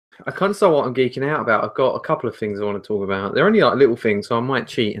I kind of saw what I'm geeking out about. I've got a couple of things I want to talk about. They're only like little things, so I might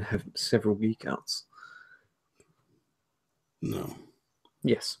cheat and have several Geek Outs. No.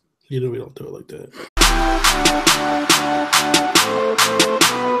 Yes. We don't do it like that.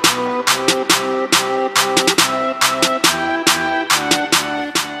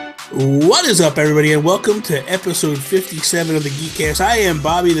 What is up, everybody, and welcome to episode 57 of the Geek Cast. I am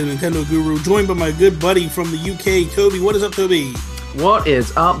Bobby, the Nintendo Guru, joined by my good buddy from the UK, Toby. What is up, Toby? What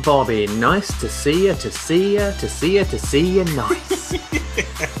is up, Bobby? Nice to see you, nice.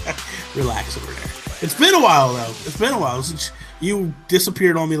 Relax over there. It's been a while, though. It's been a while since you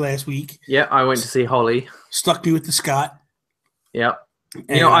disappeared on me last week. Yeah, I went to see Holly. Stuck me with the Scott. Yep.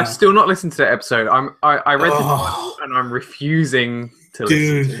 And, I've still not listened to the episode. I read the title and I'm refusing to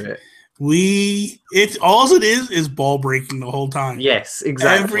listen to it. It's all it is ball breaking the whole time. Yes,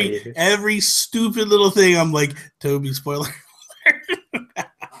 exactly. Every stupid little thing, I'm like, Toby, spoiler.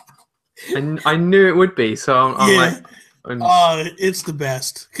 And I knew it would be, so I'm like, it's the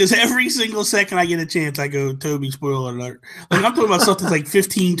best because every single second I get a chance, I go, Toby, spoiler alert. Like I'm talking about stuff that's like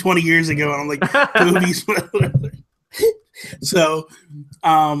 15, 20 years ago, and I'm like, Toby, spoiler alert. So,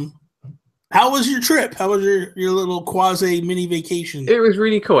 how was your trip? How was your little quasi mini vacation? It was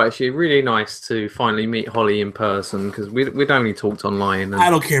really cool, actually. Really nice to finally meet Holly in person because we'd only talked online. And, I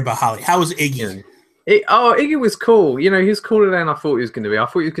don't care about Holly. How was Iggy? You know, Iggy was cool. You know, he was cooler than I thought he was going to be. I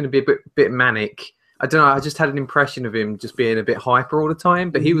thought he was going to be a bit manic. I don't know. I just had an impression of him just being a bit hyper all the time,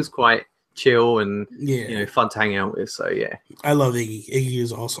 but he was quite chill and fun to hang out with. So yeah, I love Iggy. Iggy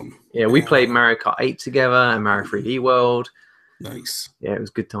is awesome. Yeah, we played Mario Kart 8 together and Mario 3D World. Nice. Yeah, it was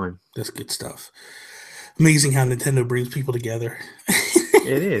a good time. That's good stuff. Amazing how Nintendo brings people together.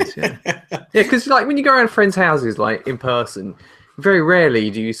 It is, yeah. Yeah, because like when you go around friends' houses, like in person, very rarely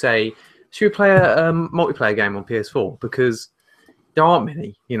do you say, should we play a multiplayer game on PS4? Because there aren't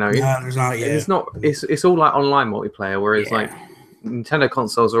many, you know. No, there's not yet. It's not. It's all like online multiplayer, whereas like Nintendo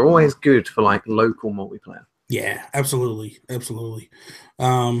consoles are always good for like local multiplayer. Yeah, absolutely.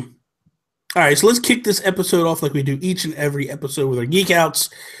 All right, so let's kick this episode off like we do each and every episode with our Geek Outs.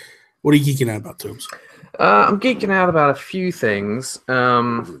 What are you geeking out about, Tobes? I'm geeking out about a few things.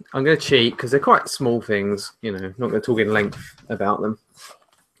 I'm going to cheat because they're quite small things. You know, not going to talk in length about them.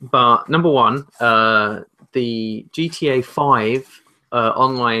 But number one, the GTA 5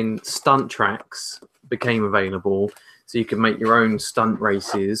 online stunt tracks became available, so you can make your own stunt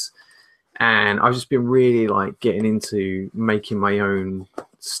races. And I've just been really like getting into making my own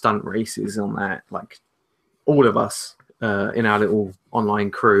stunt races on that. Like all of us in our little online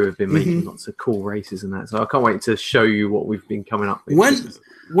crew have been making lots of cool races and that. So I can't wait to show you what we've been coming up with.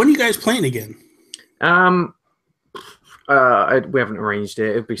 When are you guys playing again? We haven't arranged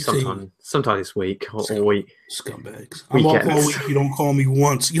it. It'll be sometime this week or week. Scumbags. I'm off all week. You don't call me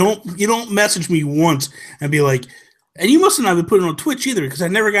once. You don't message me once and be like, and you must not have been putting it on Twitch either because I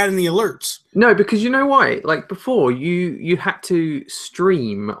never got any alerts. No, because you know why? Like before, you had to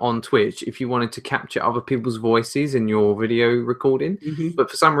stream on Twitch if you wanted to capture other people's voices in your video recording. But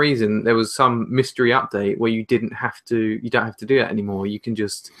for some reason, there was some mystery update where you don't have to do that anymore. You can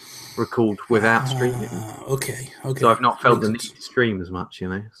just record without streaming. Okay. So I've not felt the need to stream as much, you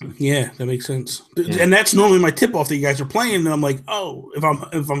know. So. Yeah, that makes sense. Yeah. And that's normally my tip off that you guys are playing. And I'm like, oh,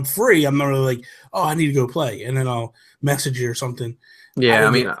 if I'm free, I'm normally like, oh, I need to go play, and then I'll message you or something. Yeah,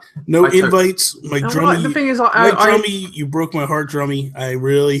 I mean, no invites. My Drummy, the thing is, you broke my heart, Drummy. I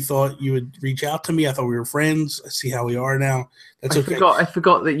really thought you would reach out to me. I thought we were friends. I see how we are now. That's okay. I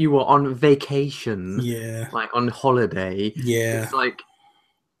forgot that you were on vacation. Yeah, like on holiday. Yeah, it's like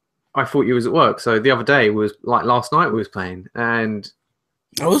I thought you was at work. So the other day was like last night we was playing, and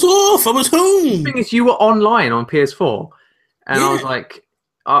I was off. I was home. The thing is, you were online on PS4, and I was like,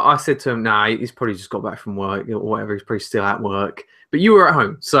 I said to him, "Nah, he's probably just got back from work or whatever. He's probably still at work." But you were at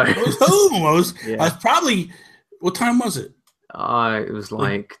home, so I was home. I was probably. What time was it? It was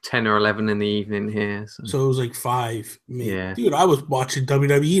like 10 or 11 in the evening here. So it was like 5. Yeah, dude, I was watching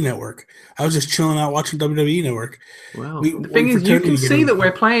WWE Network. I was just chilling out watching WWE Network. Well, the thing is, you can see that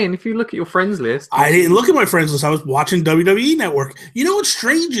we're playing. If you look at your friends list, I didn't look at my friends list. I was watching WWE Network. You know what's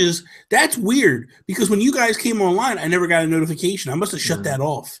strange is that's weird because when you guys came online, I never got a notification. I must have shut that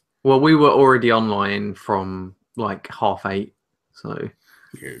off. Well, we were already online from like 8:30. So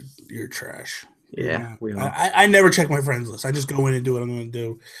you're trash. Yeah, we are. I never check my friends list. I just go in and do what I'm going to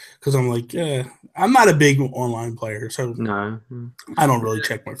do because I'm like, I'm not a big online player, so no, I don't really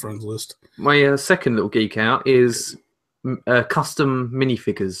check my friends list. My second little geek out is custom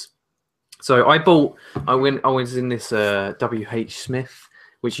minifigures. So I was in this WH Smith,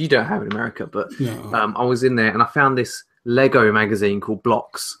 which you don't have in America, but I was in there and I found this Lego magazine called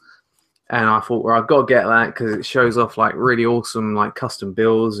Blocks. And I thought, well, I've got to get that because it shows off like really awesome like custom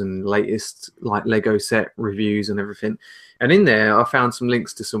builds and latest like Lego set reviews and everything. And in there, I found some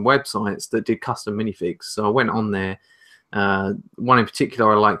links to some websites that did custom minifigs. So I went on there. One in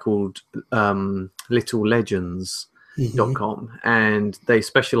particular I like called littlelegends.com, and they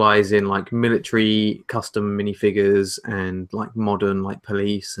specialize in like military custom minifigures and like modern like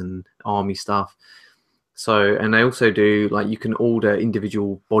police and army stuff. So, and they also do like you can order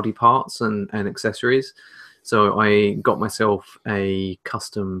individual body parts and accessories. So I got myself a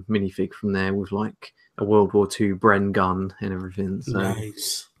custom minifig from there with like a World War II Bren gun and everything. So,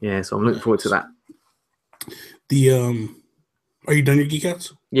 nice. Yeah, so I'm looking forward to that. Are you done your geek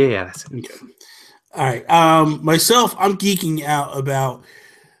outs? Yeah, that's it. Okay. All right. Myself, I'm geeking out about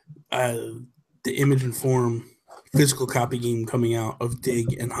the Image and Form physical copy game coming out of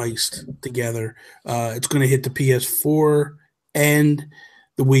Dig and Heist together. It's going to hit the PS4 and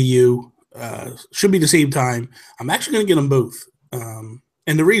the Wii U. Should be the same time. I'm actually going to get them both.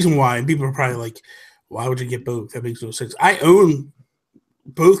 And the reason why, and people are probably like, why would you get both? That makes no sense. I own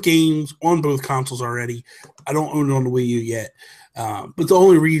both games on both consoles already. I don't own it on the Wii U yet. But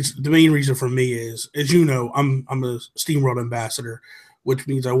the main reason for me is, as you know, I'm a SteamWorld ambassador, which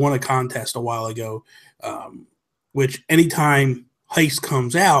means I won a contest a while ago, which anytime Heist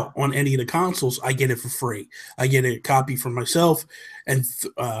comes out on any of the consoles, I get it for free. I get a copy for myself and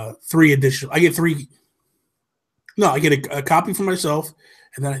three additional. I get a copy for myself,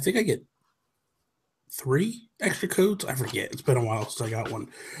 and then I think I get 3 extra codes. I forget. It's been a while since I got one.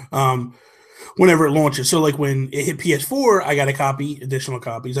 Whenever it launches. So like when it hit PS4, I got additional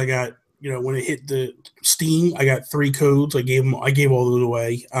copies. I got, when it hit the Steam, I got 3 codes. I gave all those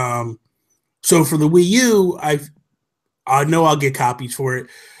away. So for the Wii U, I know I'll get copies for it,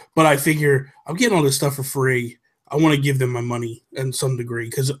 but I figure I'm getting all this stuff for free. I want to give them my money in some degree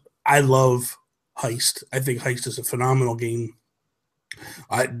because I love Heist. I think Heist is a phenomenal game.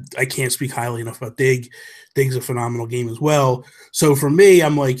 I can't speak highly enough about Dig. Dig's a phenomenal game as well. So for me,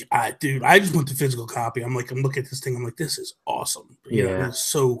 I'm like, dude, I just want the physical copy. I'm looking at this thing. I'm like, this is awesome. It's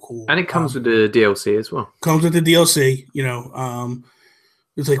so cool. And it comes with the DLC as well. Comes with the DLC.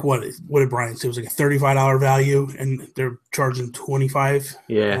 It's like what did Brian say? It was like a $35 value, and they're charging $25.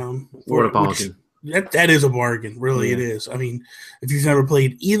 Yeah, what a bargain. That is a bargain, really. It is. I mean, if you've never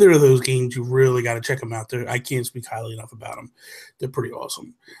played either of those games, you really got to check them out. I can't speak highly enough about them. They're pretty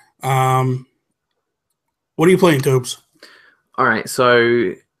awesome. What are you playing, Tobes? All right,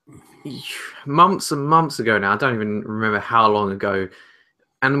 so months and months ago now, I don't even remember how long ago,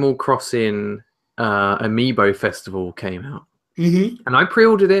 Animal Crossing Amiibo Festival came out. Mm-hmm. And I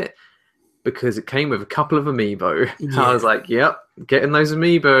pre-ordered it because it came with a couple of Amiibo. Yeah. I was like, yep, getting those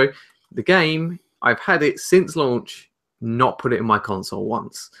Amiibo. The game, I've had it since launch, not put it in my console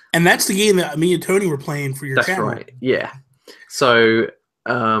once. And that's the game that me and Tony were playing for your channel. That's right, yeah. So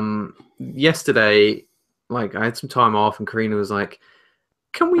yesterday, like I had some time off and Karina was like,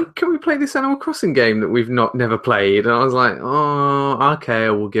 can we play this Animal Crossing game that we've never played? And I was like, oh, okay,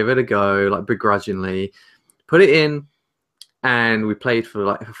 we'll give it a go, like begrudgingly. Put it in, and we played for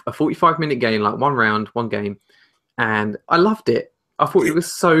like a 45-minute game, like one round, one game, and I loved it. I thought it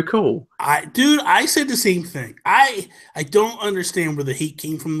was so cool. I said the same thing. I don't understand where the hate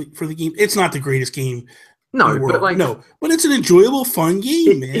came from for the game. It's not the greatest game. No, but it's an enjoyable, fun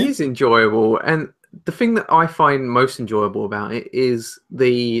game, man. It is enjoyable, and the thing that I find most enjoyable about it is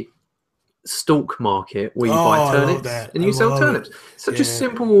the stalk market where you buy turnips and you sell turnips. Such a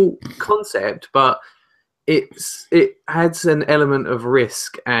simple concept, but it adds an element of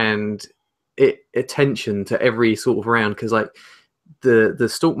risk and attention to every sort of round, because like the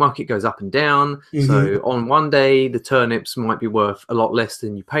stock market goes up and down. Mm-hmm. So on one day the turnips might be worth a lot less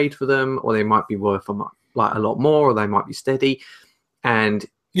than you paid for them, or they might be worth a lot more, or they might be steady, and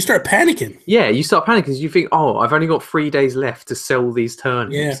you start panicking. Yeah, you start panicking because you think, oh, I've only got 3 days left to sell these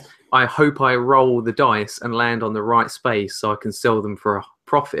turnips. Yeah. I hope I roll the dice and land on the right space so I can sell them for a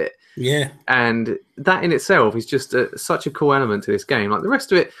profit. Yeah. And that in itself is just such a cool element to this game. Like the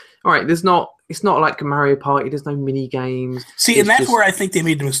rest of it, all right, it's not like a Mario Party. There's no mini games. See, and that's where I think they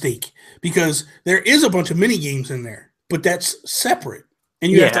made the mistake, because there is a bunch of mini games in there, but that's separate.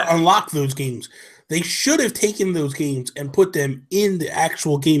 And you have to unlock those games. They should have taken those games and put them in the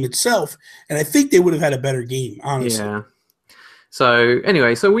actual game itself, and I think they would have had a better game, honestly. Yeah. So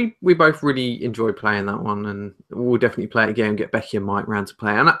anyway, so we both really enjoyed playing that one, and we'll definitely play it again and get Becky and Mike round to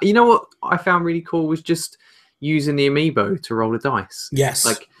play. And you know what I found really cool was just using the amiibo to roll the dice. Yes.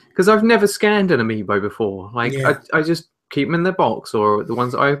 Like, because I've never scanned an amiibo before. Like, I just keep them in their box, or the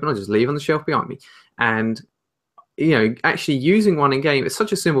ones that I open, I just leave on the shelf behind me. And actually using one in game, it's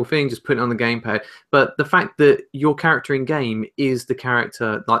such a simple thing, just putting it on the gamepad. But the fact that your character in game is the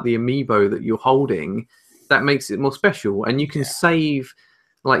character, like the amiibo that you're holding, that makes it more special. And you can save,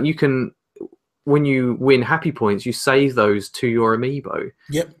 like when you win happy points, you save those to your amiibo.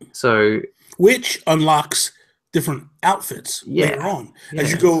 Yep. So which unlocks different outfits later on.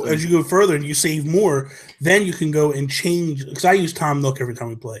 As you go further and you save more, then you can go and change. Because I use Tom Nook every time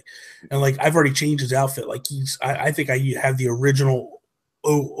we play, and like I've already changed his outfit. Like I think I have the original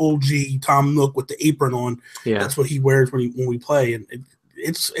OG Tom Nook with the apron on. Yeah, that's what he wears when we play, and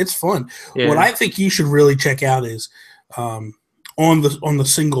it's fun. Yeah. What I think you should really check out is on the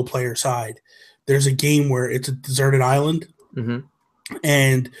single player side. There's a game where it's a deserted island. Mm-hmm.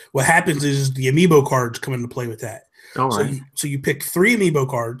 And what happens is the amiibo cards come into play with that. All right. So you pick 3 amiibo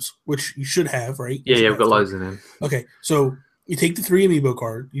cards, which you should have, right? Yeah, I've got loads of them. Okay, so you take the 3 amiibo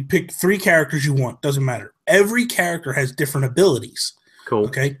cards, you pick 3 characters you want, doesn't matter. Every character has different abilities. Cool.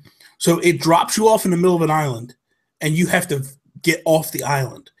 Okay, so it drops you off in the middle of an island, and you have to get off the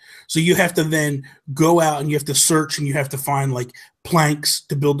island. So you have to then go out and you have to search and you have to find like planks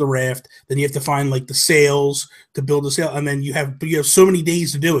to build the raft. Then you have to find like the sails to build the sail. And then you have so many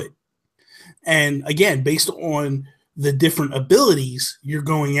days to do it. And again, based on the different abilities, you're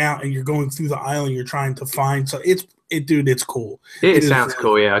going out and you're going through the island. You're trying to find. So dude, it's cool. It sounds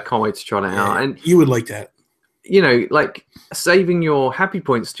cool. Yeah, I can't wait to try that out. And you would like that. Like saving your happy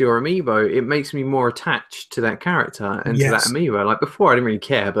points to your amiibo, it makes me more attached to that character and to that amiibo. Like before, I didn't really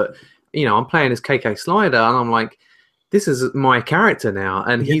care, but I'm playing as KK Slider, and I'm like, this is my character now,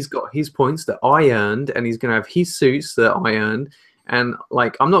 and he's got his points that I earned, and he's gonna have his suits that I earned, and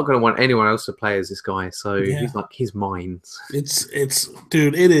like I'm not gonna want anyone else to play as this guy, so he's mine. It's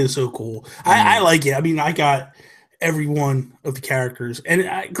dude, it is so cool. I like it. I mean, I got every one of the characters,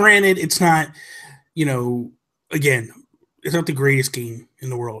 and granted, it's not, again, it's not the greatest game in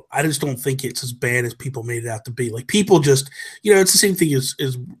the world. I just don't think it's as bad as people made it out to be. Like people just, it's the same thing as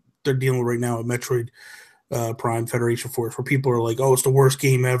they're dealing with right now at Metroid Prime Federation Force, where people are like, "Oh, it's the worst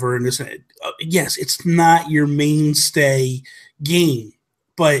game ever," and this. And yes, it's not your mainstay game,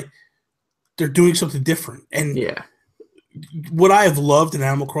 but they're doing something different. And what I have loved in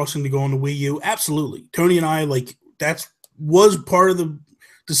Animal Crossing to go on the Wii U, absolutely. Tony and I was part of the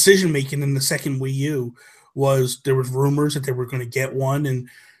decision making in the second Wii U. Was there was rumors that they were going to get one, and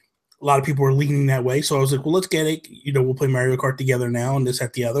a lot of people were leaning that way. So I was like, well, let's get it. We'll play Mario Kart together now, and this,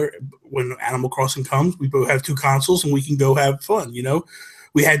 that, the other. When Animal Crossing comes, we both have 2 consoles, and we can go have fun.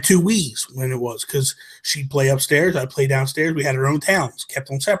 We had 2 Wiis when it was, because she'd play upstairs, I'd play downstairs. We had our own towns, kept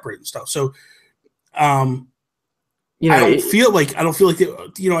them separate and stuff. So, I don't feel like I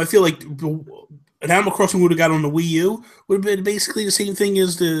feel like an Animal Crossing would have got on the Wii U would have been basically the same thing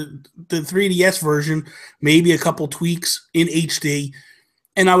as the 3DS version, maybe a couple tweaks in HD,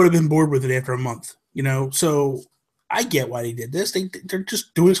 and I would have been bored with it after a month. So I get why they did this. They're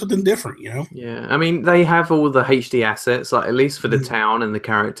just doing something different. Yeah, I mean, they have all the HD assets, like at least for the town and the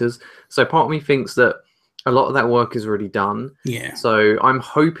characters. So part of me thinks that a lot of that work is already done. Yeah. So I'm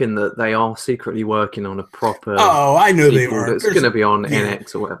hoping that they are secretly working on a proper. Oh, I know they are. It's going to be on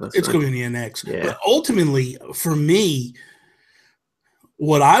NX or whatever. It's going to be on the NX. Yeah. But ultimately, for me,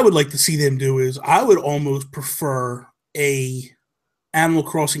 what I would like to see them do is I would almost prefer a Animal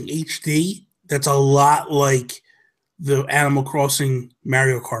Crossing HD that's a lot like the Animal Crossing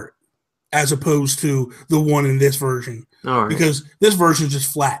Mario Kart, as opposed to the one in this version. All right. Because this version is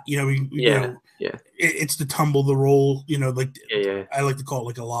just flat. Yeah. It's the tumble, the roll, I like to call it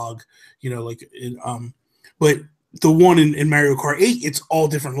like a log, but the one in Mario Kart 8, it's all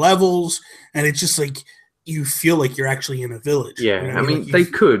different levels, and it's just like you feel like you're actually in a village. Yeah, I mean, they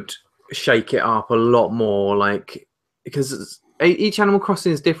could shake it up a lot more, like, because each Animal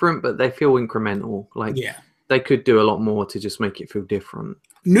Crossing is different, but they feel incremental. Like, they could do a lot more to just make it feel different.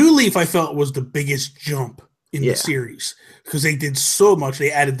 New Leaf, I felt, was the biggest jump in the series, because they did so much.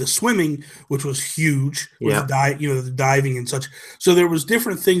 They added the swimming, which was huge, with the diving and such. So there was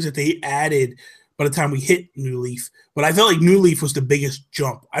different things that they added by the time we hit New Leaf. But I felt like New Leaf was the biggest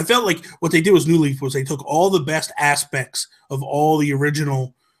jump. I felt like what they did with New Leaf was they took all the best aspects of all the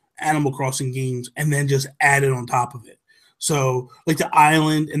original Animal Crossing games and then just added on top of it. So like the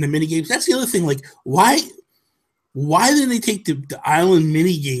island and the mini games. That's the other thing. Like why did they take the island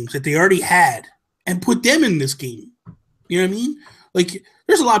mini games that they already had and put them in this game? You know what I mean? Like,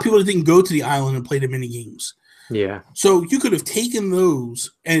 there's a lot of people that didn't go to the island and play the mini games. Yeah. So you could have taken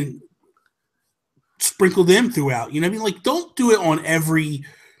those and sprinkled them throughout. You know what I mean? Like, don't do it on every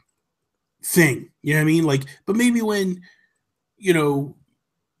thing. You know what I mean? Like, but maybe when, you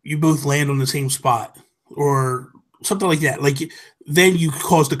both land on the same spot, or something like that. Like then you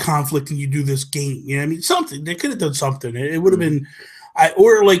cause the conflict and you do this game. You know what I mean? Something they could have done something. It would have been,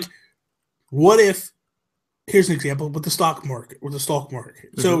 or like, what if? Here's an example with the stock market.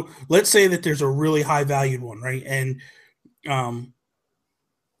 So let's say that there's a really high valued one, right? And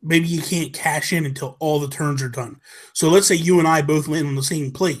maybe you can't cash in until all the turns are done. So let's say you and I both land on the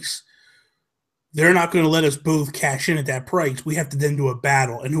same place. They're not going to let us both cash in at that price. We have to then do a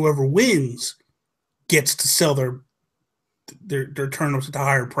battle, and whoever wins gets to sell their turnips at the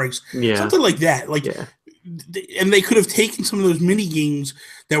higher price. Yeah. Something like that. Like, and they could have taken some of those mini games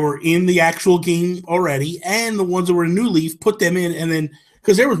that were in the actual game already, and the ones that were in New Leaf, put them in, and then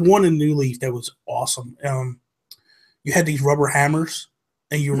because there was one in New Leaf that was awesome. You had these rubber hammers,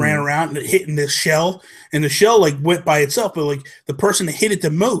 and you ran around and hitting this shell, and the shell like went by itself, but like the person that hit it the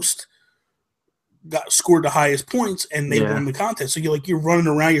most scored the highest points, and they won the contest. So you're running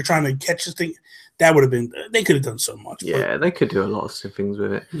around, you're trying to catch this thing. That would have been. They could have done so much. Yeah, they could do a lot of things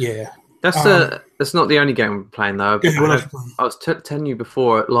with it. Yeah. That's not the only game I'm playing though. I was telling you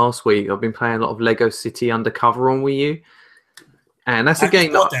before last week. I've been playing a lot of Lego City Undercover on Wii U, and that's a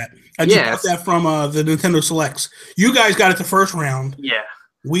game. I just got that from the Nintendo Selects. You guys got it the first round. Yeah,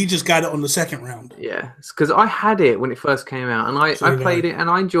 we just got it on the second round. Yeah, because I had it when it first came out, and I played it and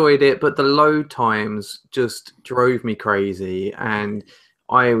I enjoyed it, but the load times just drove me crazy, and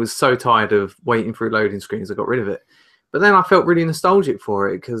I was so tired of waiting through loading screens. I got rid of it. But then I felt really nostalgic for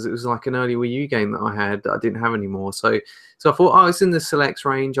it because it was like an early Wii U game that I had that I didn't have anymore. So I thought, oh, it's in the Selects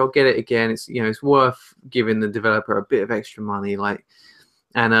range. I'll get it again. It's it's worth giving the developer a bit of extra money, but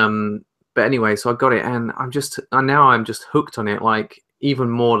anyway, so I got it, and I'm just hooked on it, like even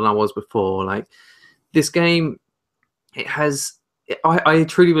more than I was before. Like this game, I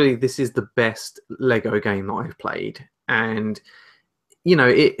truly believe this is the best Lego game that I've played, and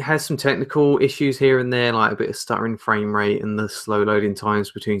it has some technical issues here and there, like a bit of stuttering frame rate and the slow loading times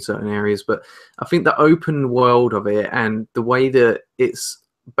between certain areas. But I think the open world of it and the way that it's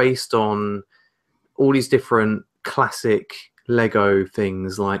based on all these different classic Lego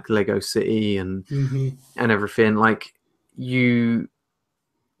things like Lego City and everything, like there's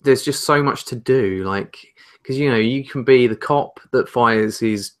just so much to do. Like, because you can be the cop that fires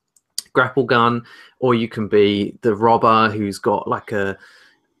his grapple gun, or you can be the robber who's got like a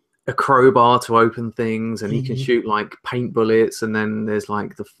crowbar to open things, and he can shoot like paint bullets. And then there's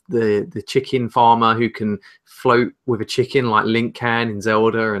like the chicken farmer who can float with a chicken like Link can in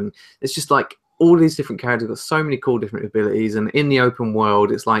Zelda. And it's just like all these different characters got so many cool different abilities. And in the open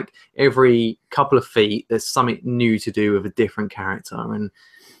world, it's like every couple of feet there's something new to do with a different character. And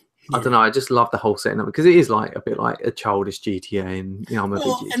I don't know. I just love the whole setting of it because it is like a bit like a childish GTA, and I'm a big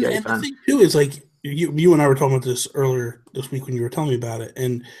GTA fan. And the thing too is like you and I were talking about this earlier this week when you were telling me about it.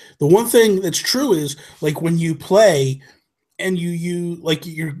 And the one thing that's true is like when you play and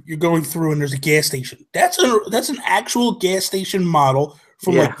you're going through and there's a gas station. That's an actual gas station model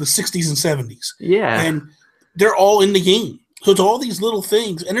from like the 60s and 70s. Yeah, and they're all in the game. So it's all these little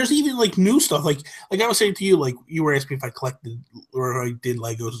things, and there's even like new stuff. Like I was saying to you, like you were asking me if I collected or I did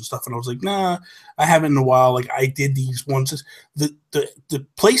Legos and stuff, and I was like, nah, I haven't in a while. Like I did these ones. The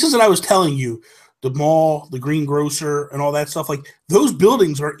places that I was telling you, the mall, the greengrocer, and all that stuff, like those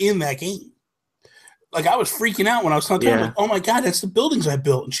buildings are in that game. Like I was freaking out when I was telling her, like, oh my god, that's the buildings I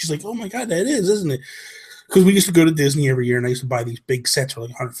built, and she's like, oh my god, that is, isn't it? Because we used to go to Disney every year, and I used to buy these big sets for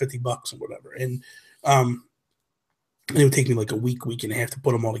like $150 or whatever, and it would take me like a week and a half to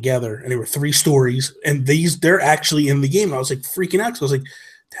put them all together. And there were 3 stories, and they're actually in the game. And I was like freaking out because I was like,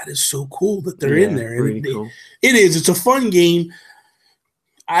 that is so cool that they're in there. And really cool. It is. It's a fun game.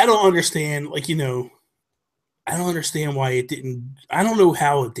 I don't understand, I don't understand why it didn't. I don't know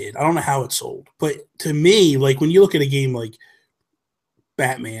how it did. I don't know how it sold. But to me, like when you look at a game like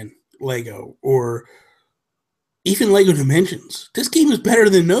Batman, Lego, or even Lego Dimensions, this game is better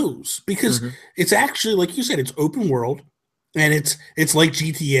than those because it's actually, like you said, it's open world, and it's like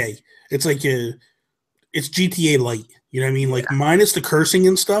GTA. It's like it's GTA light. You know what I mean? Like minus the cursing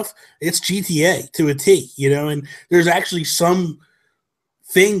and stuff, it's GTA to a T. And there's actually some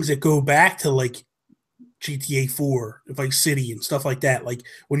things that go back to like GTA 4, Vice City, and stuff like that. Like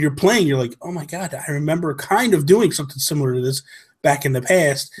when you're playing, you're like, oh my god, I remember kind of doing something similar to this back in the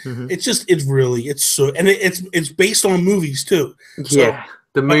past. It's so, and it's based on movies too. So,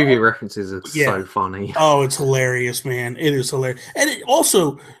 the movie references are so funny. Oh, it's hilarious, man. It is hilarious. And it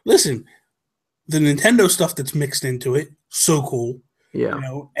also, listen, the Nintendo stuff that's mixed into it, so cool. Yeah.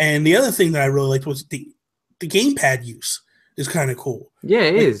 And the other thing that I really liked was the gamepad use. is kind of cool. Yeah,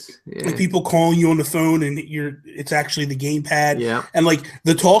 it is. Yeah. Like people calling you on the phone and it's actually the gamepad. Yeah. And like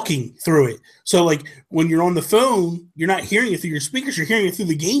the talking through it. So like when you're on the phone, you're not hearing it through your speakers, you're hearing it through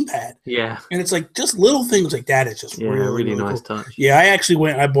the gamepad. Yeah. And it's like just little things like that. It's just really nice cool. touch. Yeah, I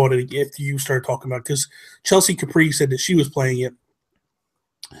actually I bought it after you started talking about it because Chelsea Capri said that she was playing it.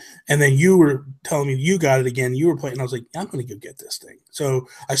 And then you were telling me you got it again. You were playing. And I was like, I'm going to go get this thing. So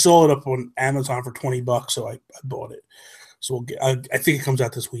I saw it up on Amazon for $20. So I bought it. So I think it comes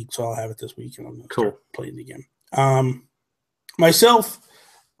out this week. So I'll have it this week. And I'm going to start playing it again. Myself,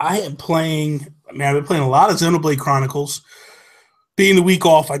 I've been playing a lot of Xenoblade Chronicles. Being the week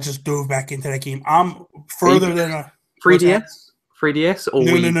off, I just dove back into that game. I'm further than a 3DS? 3DS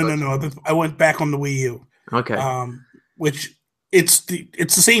or No. I went back on the Wii U. Okay. Which it's the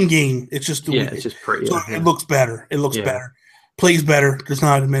same game. It's just the it's just pretty. So it looks better. It looks better. Plays better. There's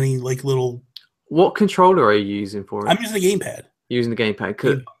not as many like little. What controller are you using for it? I'm using the gamepad. Using the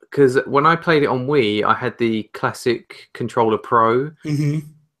gamepad because when I played it on Wii, I had the classic controller Pro,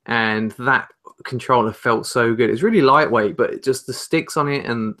 and that controller felt so good. It's really lightweight, but just the sticks on it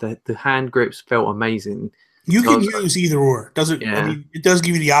and the hand grips felt amazing. You can use either or. Doesn't I mean it does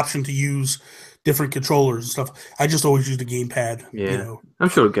give you the option to use different controllers and stuff. I just always use the gamepad. Yeah, you know, I'm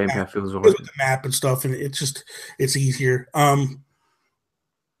sure the gamepad feels right. With the map and stuff, and it's easier.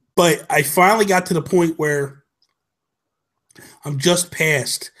 But I finally got to the point where I'm just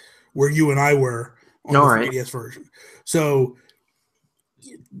past where you and I were on the 3DS version. So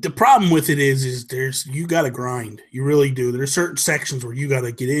the problem with it is you got to grind. You really do. There's certain sections where you got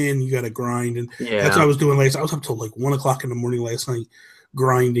to get in, you got to grind, and that's what I was doing last. I was up till like 1:00 in the morning last night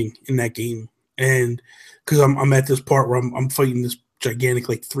grinding in that game, and because I'm at this part where I'm fighting this gigantic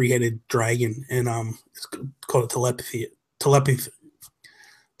like 3-headed dragon, and it's called a telepthia,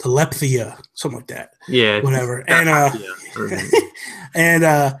 something like that. Yeah, whatever. And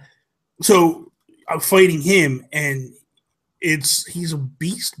so I'm fighting him, and he's a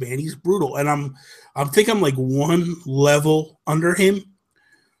beast, man. He's brutal, and I think I'm like one level under him.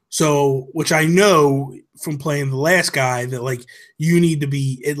 So, which I know from playing the last guy that like you need to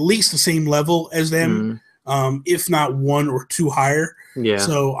be at least the same level as them, if not 1 or 2 higher. Yeah.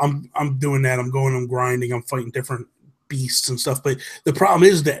 So I'm doing that. I'm grinding. I'm fighting different beasts and stuff. But the problem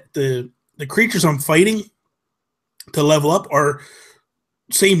is that the creatures I'm fighting to level up are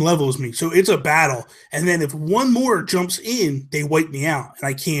same level as me. So it's a battle. And then if one more jumps in, they wipe me out, and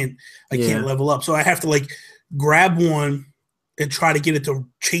I can't level up. So I have to like grab one and try to get it to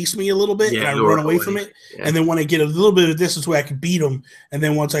chase me a little bit, and I run away from it. Yeah. And then when I get a little bit of distance where I can beat them, and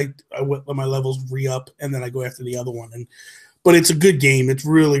then once I let my levels re-up, and then I go after the other one. But it's a good game. It's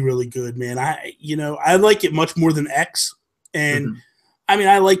really, really good, man. I like it much more than X. And I mean,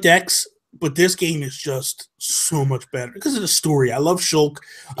 I liked X, but this game is just so much better because of the story. I love Shulk.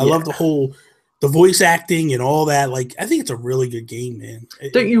 I love the voice acting and all that. Like, I think it's a really good game, man.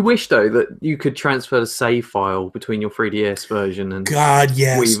 Don't you wish though that you could transfer the save file between your 3DS version and God,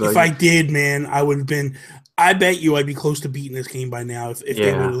 yes. If I did, man, I would have been. I bet you I'd be close to beating this game by now if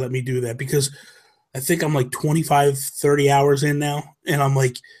they would have let me do that, because I think I'm like 25, 30 hours in now, and I'm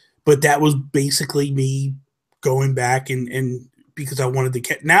like, but that was basically me going back and because I wanted to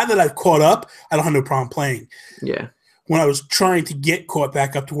get. Now that I've caught up, I don't have no problem playing. Yeah. When I was trying to get caught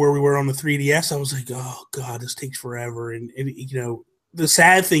back up to where we were on the 3DS, I was like, oh, God, this takes forever. And you know, the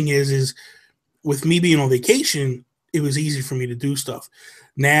sad thing is with me being on vacation, it was easy for me to do stuff.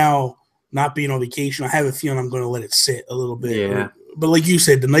 Now, not being on vacation, I have a feeling I'm going to let it sit a little bit. Yeah. But like you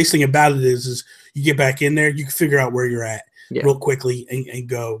said, the nice thing about it is you get back in there, you can figure out where you're at real quickly and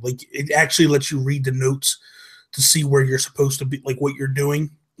go. Like, it actually lets you read the notes to see where you're supposed to be, like what you're doing.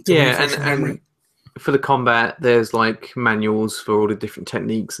 Yeah, and for the combat, there's like manuals for all the different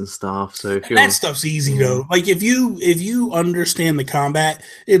techniques and stuff. So if that stuff's easy though. Like if you understand the combat,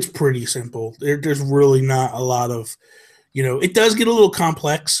 it's pretty simple. There's really not a lot of, it does get a little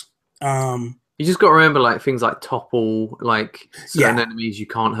complex. You just got to remember like things like topple, like certain enemies you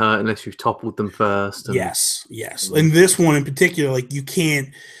can't hurt unless you've toppled them first. And, yes. And this one in particular, like you can't,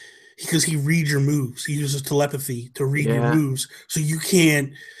 because he reads your moves. He uses telepathy to read your moves. So you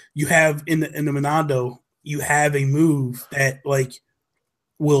can't. You have in the Monado, you have a move that like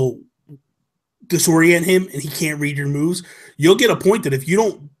will disorient him, and he can't read your moves. You'll get a point that if you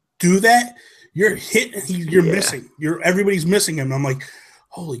don't do that, you're hit. You're missing. Everybody's missing him. And I'm like,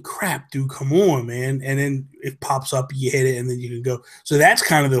 holy crap, dude, come on, man! And then it pops up, you hit it, and then you can go. So that's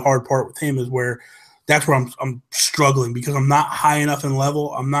kind of the hard part with him, is where that's where I'm struggling, because I'm not high enough in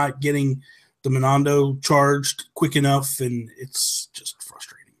level. I'm not getting the Monado charged quick enough, and it's just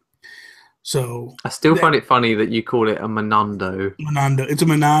frustrating. So I still find it funny that you call it a Monando. Monando. It's a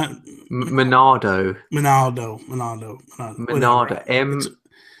Monado. Monado. Monado.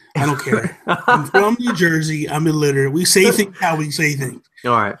 I don't care. I'm from New Jersey. I'm illiterate. We say things how we say things.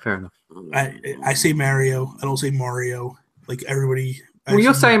 All right, fair enough. I say Mario. I don't say Mario. Like everybody. Well,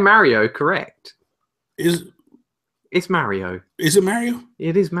 you're saying Mario, correct? It's Mario. Is it Mario?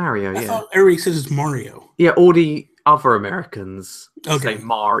 It is Mario. I thought everybody says it's Mario. Yeah, all the other Americans say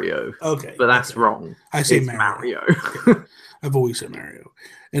Mario. Okay, but that's wrong. I say Mario. I've always said Mario,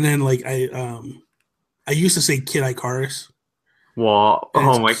 and then like I used to say Kid Icarus. What?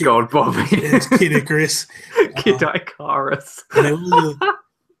 Oh my God, Bobby! It's Kid Icarus. Kid Icarus. And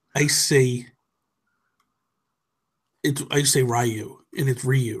I say Ryu, and it's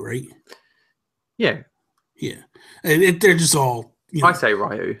Ryu, right? Yeah. Yeah, and they're just all. I say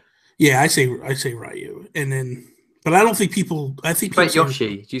Ryu. Yeah, I say Ryu, and then, but I don't think people. I think people. But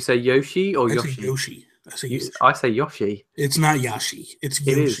Yoshi. Do you say Yoshi or Yoshi? Say Yoshi. I say Yoshi. I say Yoshi. It's not Yoshi. It's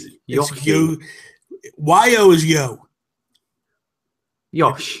Yoshi. It is Yoshi. Y-O is Yo.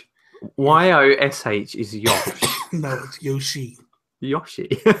 Yosh. Y-O-S-H is Yosh. No, it's Yoshi. Yoshi.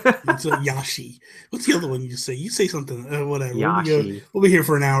 It's a Yashi. What's the other one you say? You say something. Whatever. Yashi. We'll be here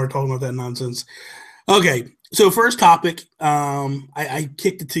for an hour talking about that nonsense. Okay. So first topic, I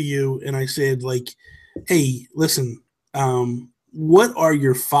kicked it to you and I said, like, hey, listen, what are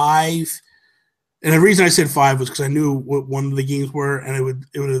your 5? And the reason I said 5 was because I knew what one of the games were, and it would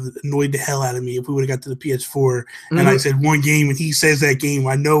have annoyed the hell out of me if we would have got to the PS4 and I said one game and he says that game.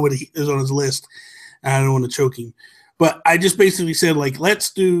 I know what is on his list, and I don't want to choke him. But I just basically said, like,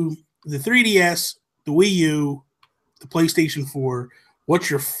 let's do the 3DS, the Wii U, the PlayStation 4.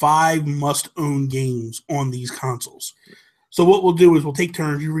 What's your 5 must-own games on these consoles? So what we'll do is we'll take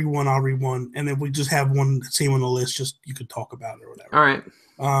turns. You read one, I'll read one, and if we just have one same on the list, just you could talk about it or whatever. All right.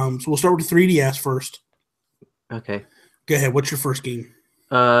 So we'll start with the 3DS first. Okay. Go ahead. What's your first game?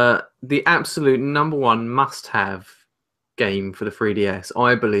 The absolute number one must-have game for the 3DS,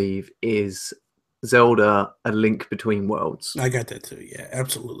 I believe, is Zelda: A Link Between Worlds. I got that too. Yeah,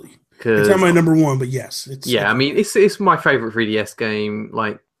 absolutely. It's not my number one, but yes, it's. I mean, it's my favorite 3DS game.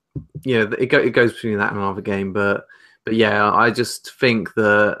 Like, it goes between that and another game, but yeah, I just think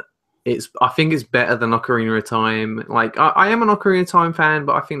that I think it's better than Ocarina of Time. Like, I am an Ocarina of Time fan,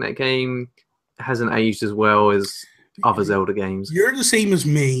 but I think that game hasn't aged as well as other Zelda games. You're the same as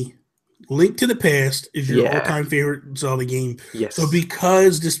me. Link to the Past is your all-time favorite Zelda game. Yes. So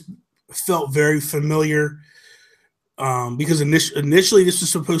because this felt very familiar, because initially this was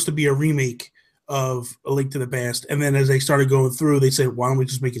supposed to be a remake of A Link to the Past, and then as they started going through, they said, "Why don't we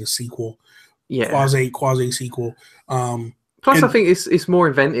just make it a sequel?" Yeah, quasi sequel. Plus, I think it's more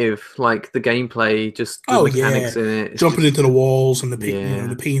inventive, like the gameplay, just the mechanics in it. Jumping into the walls and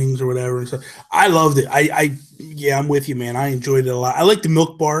the paintings or whatever. And stuff. I loved it. I'm with you, man. I enjoyed it a lot. I like the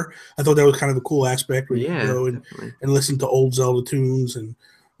milk bar. I thought that was kind of a cool aspect where you can go and listen to old Zelda tunes. And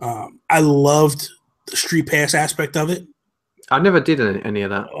I loved the Street Pass aspect of it. I never did any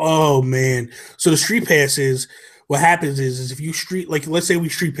of that. Oh, man. So the Street Pass is, what happens is if you let's say we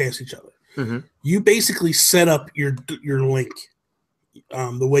Street Pass each other. Mm-hmm. You basically set up your link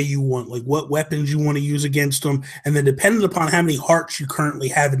the way you want, like what weapons you want to use against them, and then depending upon how many hearts you currently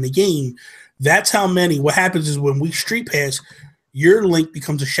have in the game, that's how many. What happens is when we Street Pass, your Link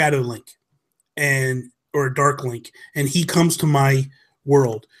becomes a Shadow Link, or a Dark Link, and he comes to my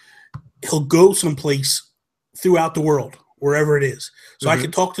world. He'll go someplace throughout the world, wherever it is. So I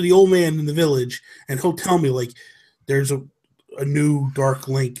can talk to the old man in the village, and he'll tell me, like, there's a new Dark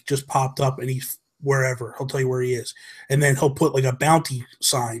Link just popped up and he's wherever. He'll tell you where he is. And then he'll put like a bounty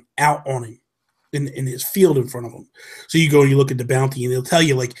sign out on him in his field in front of him. So you go and you look at the bounty and he'll tell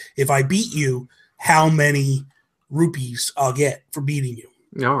you, like, if I beat you, how many rupees I'll get for beating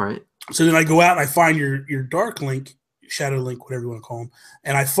you. All right. So then I go out and I find your Dark Link, Shadow Link, whatever you want to call him,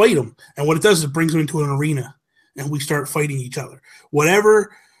 and I fight him. And what it does is it brings him into an arena and we start fighting each other.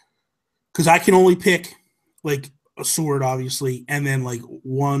 Whatever, because I can only pick like a sword, obviously, and then like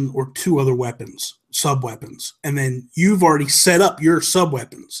 1 or 2 other weapons, sub weapons, and then you've already set up your sub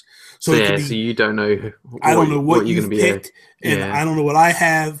weapons. So so you don't know. I don't know what you've picked, and I don't know what I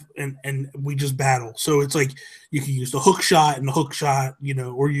have, and we just battle. So it's like you can use the hook shot,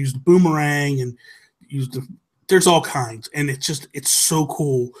 or use the boomerang, and there's all kinds, and it's so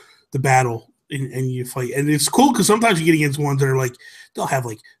cool, the battle. And you fight, and it's cool because sometimes you get against ones that are like they'll have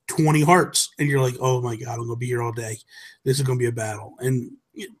like 20 hearts, and you're like, oh my god, I'm gonna be here all day. This is gonna be a battle,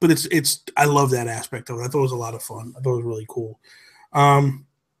 but it's I love that aspect of it. I thought it was a lot of fun. I thought it was really cool.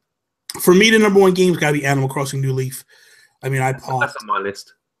 For me, the number one game's got to be Animal Crossing New Leaf. I mean, that's on my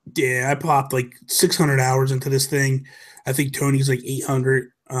list. Yeah, I popped like 600 hours into this thing. I think Tony's like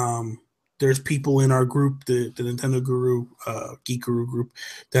 800. There's people in our group, the Nintendo Guru, Geek Guru group,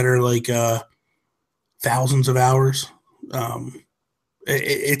 that are like thousands of hours.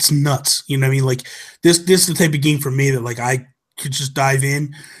 It's nuts. You know what I mean? Like this is the type of game for me that like I could just dive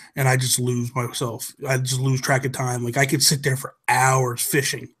in and I just lose myself. I just lose track of time. Like I could sit there for hours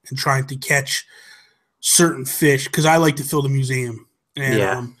fishing and trying to catch certain fish because I like to fill the museum and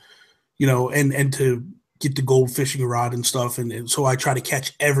Yeah. you know, and to get the gold fishing rod and stuff, and so I try to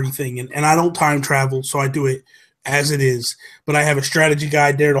catch everything, and I don't time travel, so I do it as it is. But I have a strategy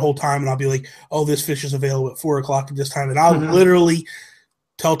guide there the whole time, and I'll be like, "Oh, this fish is available at 4 o'clock at this time," and I'll literally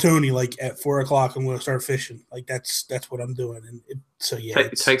tell Tony like at 4 o'clock I'm going to start fishing. Like that's what I'm doing, and so yeah,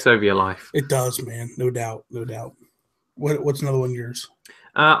 it takes over your life. It does, man. No doubt, no doubt. What's another one of yours?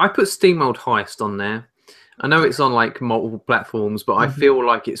 I put Steamworld Heist on there. I know it's on like multiple platforms, but I feel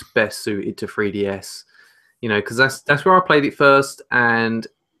like it's best suited to 3DS. You know, because that's where I played it first, and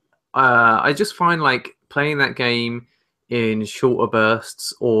I just find like playing that game in shorter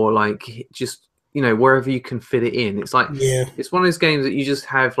bursts or like just wherever you can fit it in. It's like it's one of those games that you just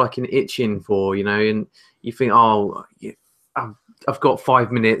have like an itching for, and you think, oh, I've got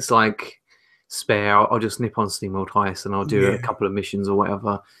 5 minutes like spare. I'll just nip on Steamworld Heist and I'll do a couple of missions or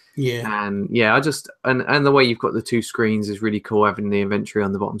whatever. Yeah. And I just and the way you've got the two screens is really cool, having the inventory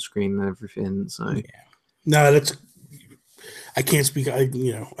on the bottom screen and everything. So no, I can't speak. I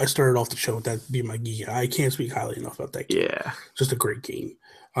started off the show with that being my geek. I can't speak highly enough about that game. Yeah, just a great game.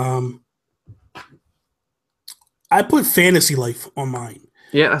 I put Fantasy Life on mine.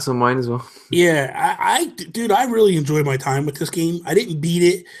 Yeah, that's on mine as well. Yeah, dude, I really enjoyed my time with this game. I didn't beat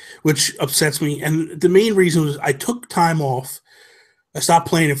it, which upsets me. And the main reason was I took time off. I stopped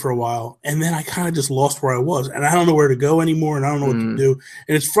playing it for a while, and then I kind of just lost where I was, and I don't know where to go anymore, and I don't know what to do.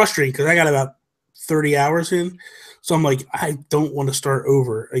 And it's frustrating because I got about 30 hours in, so I'm like, I don't want to start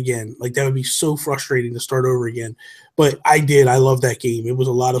over again. Like that would be so frustrating to start over again. But I did. I love that game. It was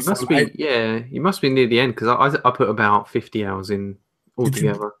a lot of fun. You must be near the end because I put about 50 hours in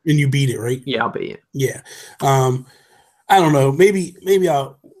altogether. And you beat it, right? Yeah, I beat it. Yeah. I don't know. Maybe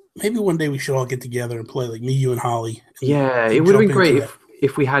one day we should all get together and play, like me, you, and Holly. Yeah, it would have been great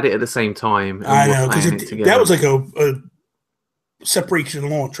if we had it at the same time. I know, because that was like a separation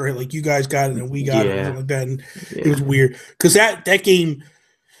launch, right? Like you guys got it and we got it and like that, and it was weird because that game,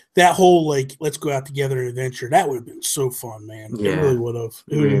 that whole like let's go out together and adventure, that would have been so fun, man. It really would have.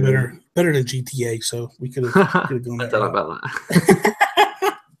 It would have been better than GTA, so we could have gone that. I don't know about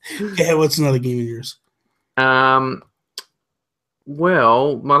that. Yeah, what's another game of yours?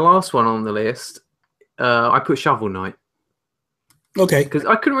 Well, my last one on the list, I put Shovel Knight. Okay. Because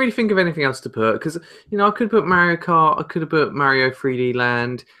I couldn't really think of anything else to put. Because, I could put Mario Kart, I could have put Mario 3D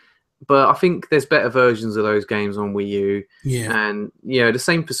Land, but I think there's better versions of those games on Wii U. Yeah. And, the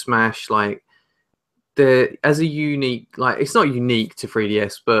same for Smash. Like, as a unique, like, it's not unique to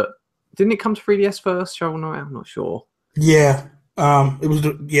 3DS, but didn't it come to 3DS first, Shovel Knight? I'm not sure. Yeah. It was,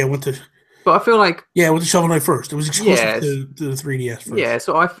 it went to... But I feel like... Yeah, it was Shovel Knight first. It was exclusive to the 3DS first. Yeah,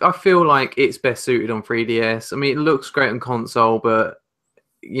 so I feel like it's best suited on 3DS. I mean, it looks great on console, but,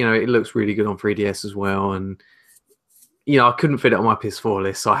 it looks really good on 3DS as well. And, I couldn't fit it on my PS4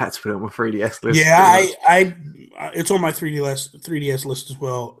 list, so I had to put it on my 3DS list. Yeah, it's on my 3DS list as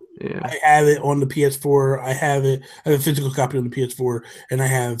well. Yeah. I have it on the PS4. I have a physical copy on the PS4, and I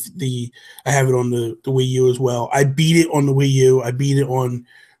have it on the Wii U as well. I beat it on the Wii U. I beat it on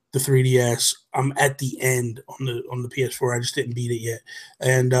the 3DS. I'm at the end on the PS4. I just didn't beat it yet.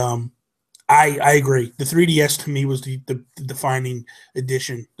 And I agree. The 3DS to me was the defining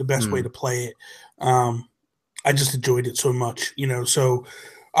edition, the best way to play it. I just enjoyed it so much, So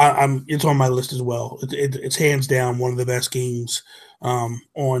it's on my list as well. It's hands down one of the best games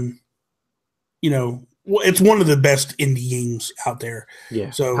on. It's one of the best indie games out there.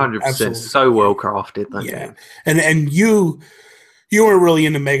 Yeah, so 100%. So well crafted. That game. And you weren't really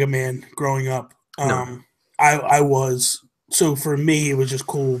into Mega Man growing up. No. I was. So for me, it was just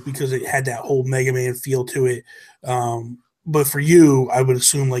cool because it had that whole Mega Man feel to it. But for you, I would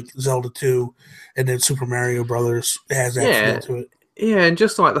assume like Zelda 2 and then Super Mario Brothers has that feel to it. Yeah, and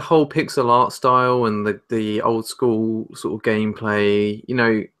just like the whole pixel art style and the old school sort of gameplay,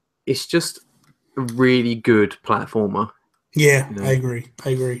 it's just a really good platformer. Yeah, I agree.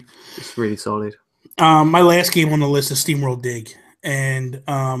 It's really solid. My last game on the list is SteamWorld Dig. And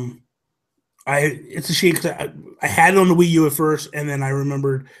it's a shame because I had it on the Wii U at first, and then I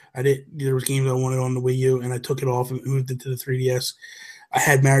remembered there was games I wanted on the Wii U, and I took it off and moved it to the 3DS. I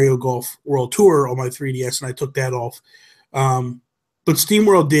had Mario Golf World Tour on my 3DS, and I took that off. But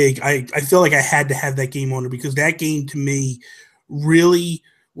SteamWorld Dig, I feel like I had to have that game on it because that game to me really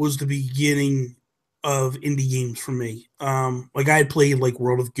was the beginning of indie games for me. Like I had played like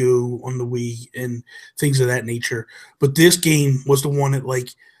World of Goo on the Wii and things of that nature, but this game was the one that like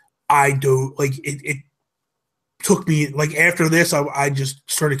it took me like after this I just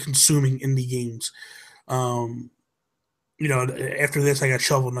started consuming indie games. After this I got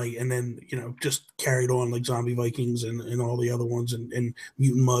Shovel Knight and then, just carried on like Zombie Vikings and all the other ones and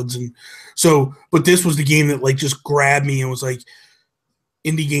Mutant Muds. And so, but this was the game that like just grabbed me and was like,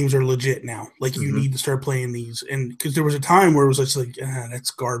 indie games are legit now. Like you need to start playing these. And because there was a time where it was just like,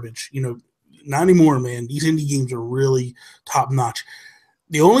 that's garbage. Not anymore, man. These indie games are really top notch.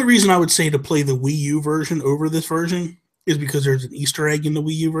 The only reason I would say to play the Wii U version over this version is because there's an Easter egg in the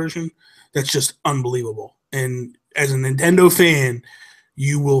Wii U version that's just unbelievable. And as a Nintendo fan,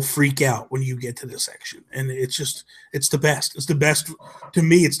 you will freak out when you get to this section. And it's the best. It's the best. To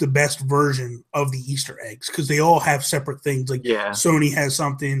me, it's the best version of the Easter eggs because they all have separate things. Like Sony has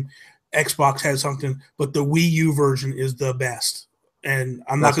something, Xbox has something, but the Wii U version is the best. And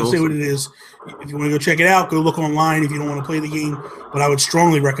I'm not going to say what it is. If you want to go check it out, go look online if you don't want to play the game. But I would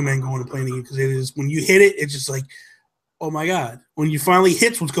strongly recommend going and playing the game because it is, when you hit it, it's just like, oh my God. When you finally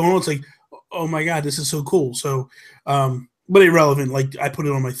hits what's going on, it's like, oh my God, this is so cool. So, but irrelevant. Like I put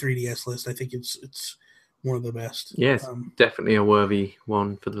it on my 3DS list. I think it's one of the best. Yes, definitely a worthy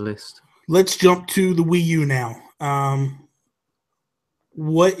one for the list. Let's jump to the Wii U now.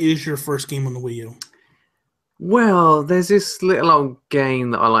 What is your first game on the Wii U? Well, there's this little old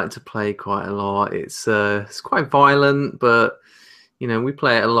game that I like to play quite a lot. It's quite violent, but we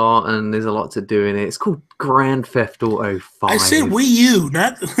play it a lot, and there's a lot to do in it. It's called Grand Theft Auto 5. I said Wii U,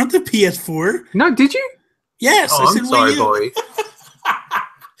 not the PS4. No, did you? Yes, I said I'm sorry, Wii U. boy.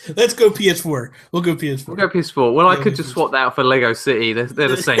 Let's go PS4. We'll go PS4. We'll go PS4. Well, I could just swap that out for Lego City. They're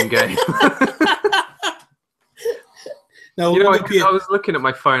the same game. No, I was looking at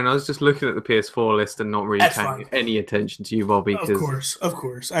my phone. I was just looking at the PS4 list and not really paying any attention to you, Bobby. Of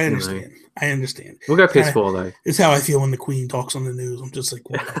course. I understand. I understand. We'll go PS4, though. It's how I feel when the Queen talks on the news. I'm just like,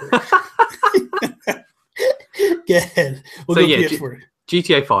 whatever. Go ahead. We'll go PS4.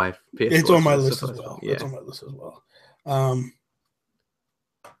 GTA 5. PS4, it's on my list as well. Yeah. It's on my list as well.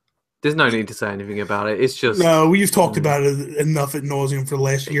 There's no need to say anything about it. It's just... No, we've talked about it enough ad nauseum for the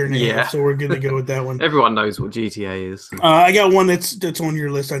last year and a half, so we're good to go with that one. Everyone knows what GTA is. I got one that's on your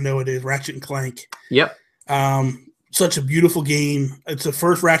list. I know it is. Ratchet and Clank. Yep. Such a beautiful game. It's the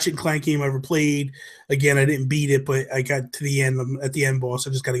first Ratchet and Clank game I ever played. Again, I didn't beat it, but I got to the end. I'm at the end boss. I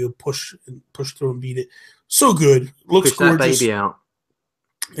just got to go push through and beat it. So good. Looks gorgeous. Push that baby out.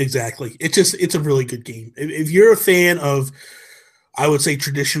 Exactly. It's a really good game. If you're a fan of, I would say,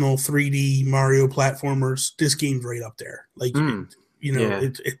 traditional 3D Mario platformers, this game's right up there. Like, you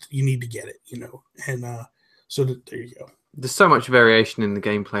need to get it, and so there you go. There's so much variation in the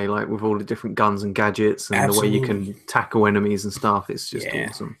gameplay, like with all the different guns and gadgets and the way you can tackle enemies and stuff. It's just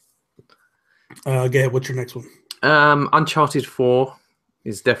awesome. Okay, what's your next one? Uncharted 4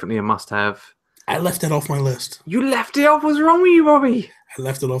 is definitely a must-have. I left it off my list. You left it off? What's wrong with you, Bobby? I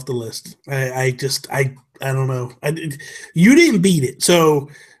left it off the list. I don't know. You didn't beat it, so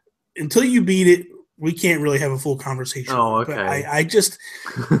until you beat it, we can't really have a full conversation. Oh, okay. But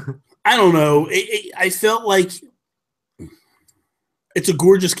I don't know. I felt like it's a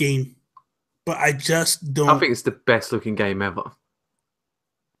gorgeous game, but I just don't. I think it's the best looking game ever.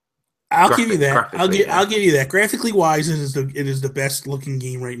 I'll give you that. I'll give you that. Graphically wise, it is the best looking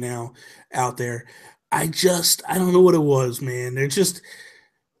game right now out there. I don't know what it was, man. They're just,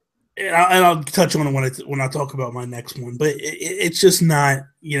 and I'll touch on it when I talk about my next one. But it's just not,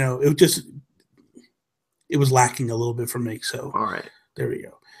 it was lacking a little bit for me. So all right, there we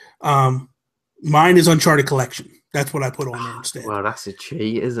go. Mine is Uncharted Collection. That's what I put on there instead. Well, that's a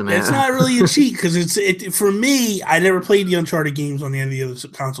cheat, isn't it? It's not really a cheat because for me, I never played the Uncharted games on any of the other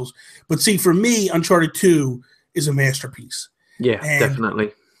consoles. But see, for me, Uncharted 2 is a masterpiece. Yeah,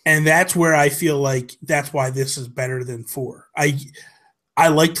 definitely. And that's where I feel like that's why this is better than 4. I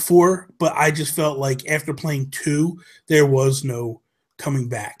liked 4, but I just felt like after playing 2, there was no coming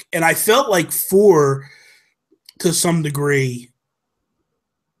back. And I felt like 4, to some degree,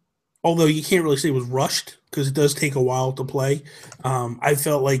 although you can't really say it was rushed because it does take a while to play, I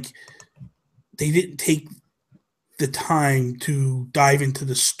felt like they didn't take the time to dive into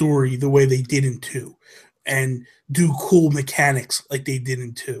the story the way they did in 2 and do cool mechanics like they did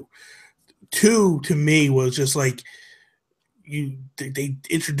in 2. 2 to me was just like they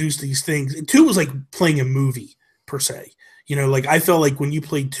introduced these things. And 2 was like playing a movie per se. Like I felt like when you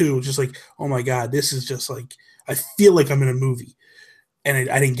played 2, it was just like, oh my God, this is just like, I feel like I'm in a movie. and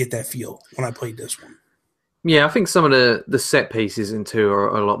I didn't get that feel when I played this one. Yeah, I think some of the set pieces in 2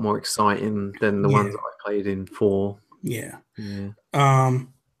 are a lot more exciting than the ones that I played in 4. Yeah. Yeah.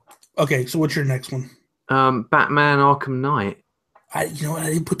 Okay, so what's your next one? Batman Arkham Knight. You know what? I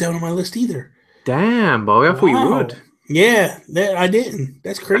didn't put that on my list either. Damn, boy, I thought you would. Yeah, I didn't.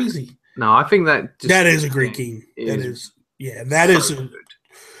 That's crazy. No, I think that is a great game. That is good.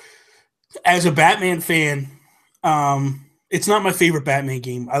 As a Batman fan, it's not my favorite Batman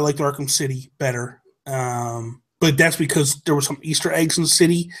game. I liked Arkham City better. But that's because there were some Easter eggs in the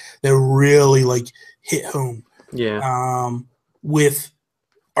city that really like hit home. Yeah. With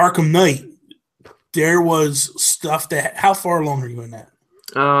Arkham Knight, there was stuff that. How far along are you in that?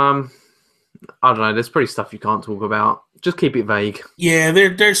 I don't know. There's probably stuff you can't talk about. Just keep it vague. Yeah,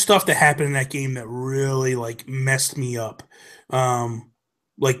 there's stuff that happened in that game that really like messed me up,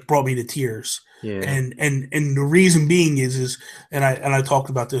 like brought me to tears. Yeah. And the reason being is and I talked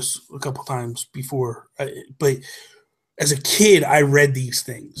about this a couple times before, but as a kid I read these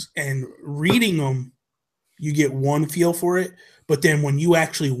things, and reading them you get one feel for it, but then when you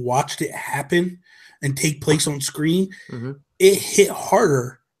actually watched it happen and take place on screen, it hit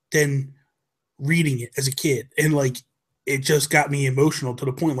harder than reading it as a kid. And like it just got me emotional to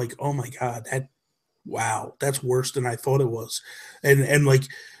the point like, oh my God, that's worse than I thought it was. And like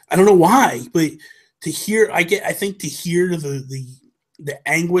I don't know why, but to hear the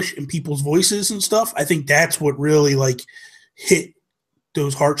anguish in people's voices and stuff, I think that's what really like hit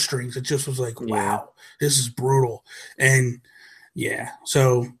those heartstrings. It just was like, wow, this is brutal. And yeah,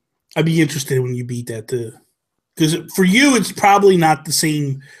 so I'd be interested when you beat that too. Because for you, it's probably not the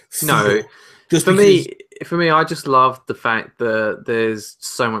same feel. No, just for me, I just love the fact that there's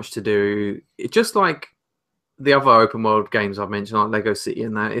so much to do. It's just like the other open world games I've mentioned, like Lego City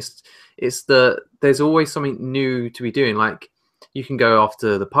and that. There's always something new to be doing. Like you can go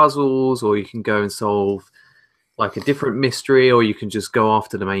after the puzzles, or you can go and solve like a different mystery, or you can just go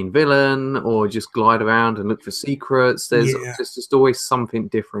after the main villain, or just glide around and look for secrets. There's just always something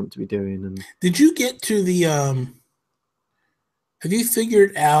different to be doing. And did you get to the have you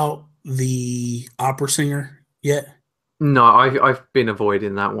figured out the opera singer yet? No, I've been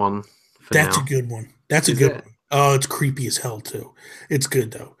avoiding that one. That's a good one. That's a good one. Oh, it's creepy as hell too. It's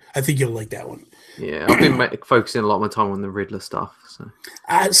good though. I think you'll like that one. Yeah, I've been focusing a lot of my time on the Riddler stuff. So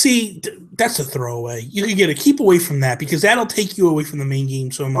see, that's a throwaway. You get to keep away from that because that'll take you away from the main game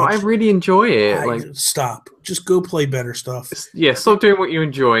so much. Well, I really enjoy it. Stop. Just go play better stuff. Yeah, stop doing what you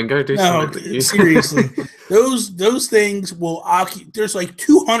enjoy and go do something. No, seriously. Those things will occupy. There's like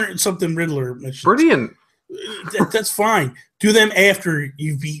 200 and something Riddler missions. Brilliant. That's fine. Do them after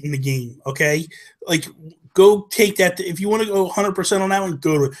you've beaten the game. Okay, like go take that. If you want to go 100% on that one,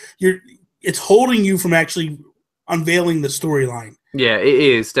 go to it. It's holding you from actually unveiling the storyline. Yeah, it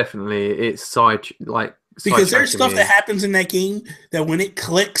is definitely. It's because there's stuff that happens in that game that when it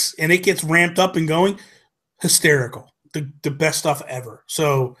clicks and it gets ramped up and going, hysterical. The best stuff ever.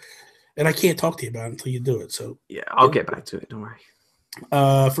 So, and I can't talk to you about it until you do it. So yeah, I'll get back to it. Don't worry.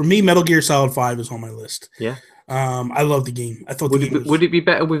 For me, Metal Gear Solid 5 is on my list. Yeah. I love the game. I thought would it be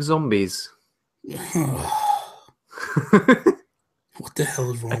better with zombies? What the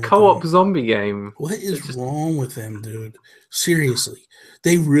hell is wrong with co-op zombie game? What is wrong with them, dude? Seriously.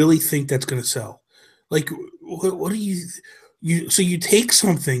 They really think that's going to sell. Like, what do you... So you take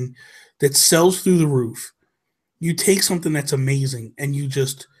something that sells through the roof. You take something that's amazing, and you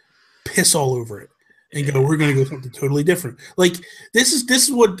just piss all over it. And go, we're going to go something totally different. Like, this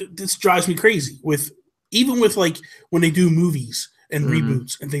is what drives me crazy. Even with, like, when they do movies and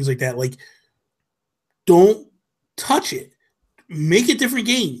reboots and things like that. Like, don't touch it. Make a different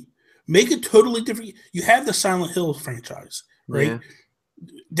game. Make it totally different. You have the Silent Hill franchise, right? Yeah.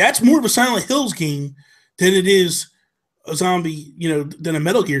 That's more of a Silent Hills game than it is a zombie, than a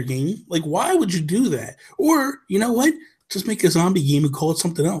Metal Gear game. Like, why would you do that? Or, you know what? Just make a zombie game and call it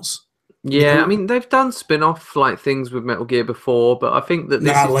something else. Yeah, I mean, they've done spin-off like things with Metal Gear before, but I think that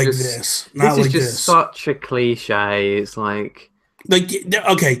this is just such a cliche. It's like,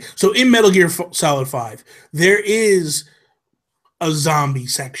 okay, so in Metal Gear Solid 5, there is a zombie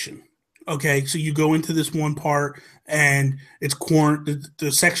section. Okay, so you go into this one part and it's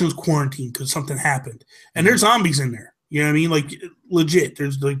the section is quarantined because something happened, and there's zombies in there. You know what I mean? Like legit.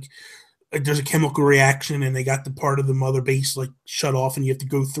 There's a chemical reaction, and they got the part of the mother base like shut off, and you have to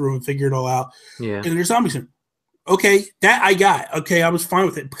go through and figure it all out. Yeah, and there's zombies in. Okay, that I got. Okay, I was fine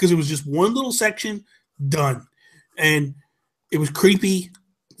with it because it was just one little section done, and it was creepy.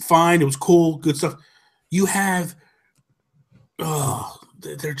 Fine, it was cool, good stuff. You have. Oh,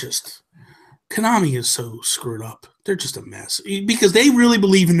 they're just Konami is so screwed up. They're just a mess because they really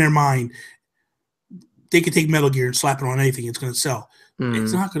believe in their mind they could take Metal Gear and slap it on anything. It's going to sell.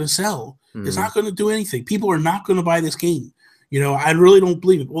 It's not going to sell. It's not going to do anything. People are not going to buy this game. I really don't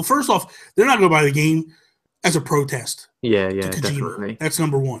believe it. Well, first off, they're not going to buy the game as a protest. Yeah, definitely. That's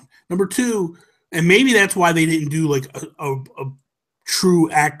number one. Number two, and maybe that's why they didn't do like a true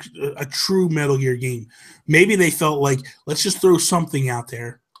Metal Gear game. Maybe they felt like, let's just throw something out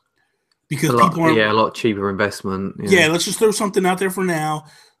there because a lot cheaper investment. Yeah, let's just throw something out there for now.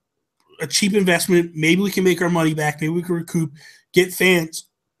 A cheap investment. Maybe we can make our money back. Maybe we can recoup. Get fans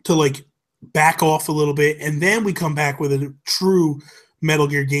to like back off a little bit, and then we come back with a true Metal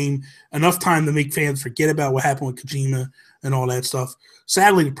Gear game. Enough time to make fans forget about what happened with Kojima and all that stuff.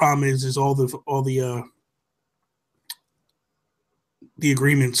 Sadly, the problem is all the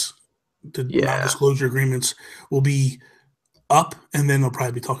agreements, the non-disclosure agreements, will be up, and then they'll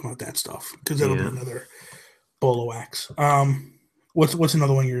probably be talking about that stuff because that'll be another ball of wax. What's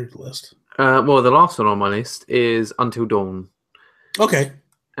another one on your list? Well, the last one on my list is Until Dawn. Okay.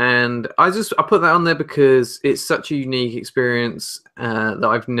 And I put that on there because it's such a unique experience that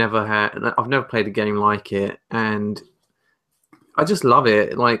I've never had. I've never played a game like it, and I just love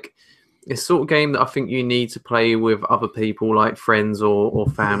it. Like, it's sort of game that I think you need to play with other people, like friends or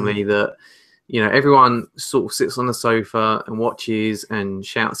family. That everyone sort of sits on the sofa and watches and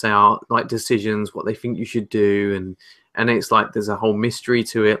shouts out like decisions, what they think you should do, and it's like there's a whole mystery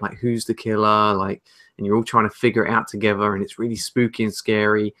to it, like who's the killer, like. And you're all trying to figure it out together, and it's really spooky and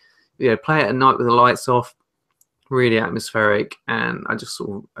scary. Play it at night with the lights off, really atmospheric, and I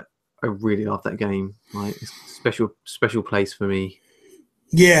really love that game. Like, it's a special place for me.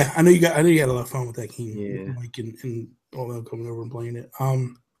 Yeah, I know you had a lot of fun with that game. Yeah, Mike and all them coming over and playing it.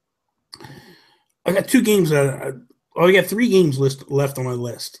 I got two games I got 3 games left on my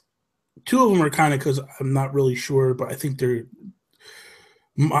list. 2 of them are kind of because I'm not really sure, but I think they're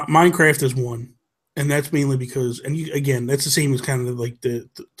Minecraft is one. And that's mainly because, that's the same as kind of like the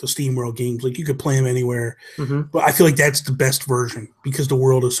Steam World games. Like, you could play them anywhere, but I feel like that's the best version because the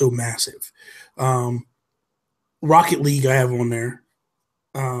world is so massive. Rocket League I have on there.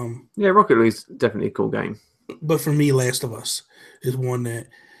 Rocket League's definitely a cool game. But for me, Last of Us is one that,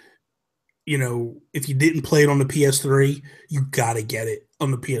 if you didn't play it on the PS3, you got to get it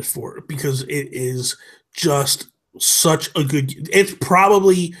on the PS4 because it is just such a good. It's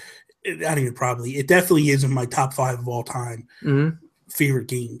probably. It definitely is in my top 5 of all time favorite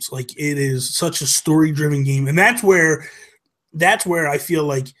games. Like, it is such a story-driven game, and that's where I feel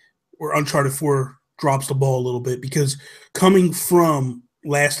like where Uncharted 4 drops the ball a little bit because coming from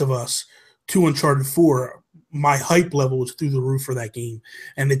Last of Us to Uncharted 4, my hype level was through the roof for that game,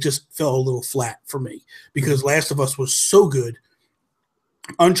 and it just fell a little flat for me because Last of Us was so good.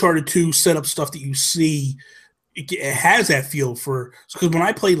 Uncharted 2 set up stuff that you see. It has that feel because when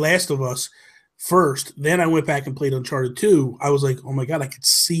I played Last of Us first, then I went back and played Uncharted 2. I was like, oh my God, I could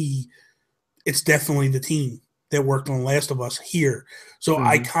see it's definitely the team that worked on Last of Us here. So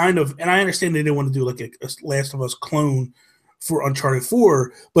I and I understand they didn't want to do like a Last of Us clone for Uncharted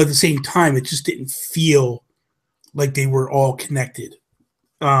 4, but at the same time, it just didn't feel like they were all connected,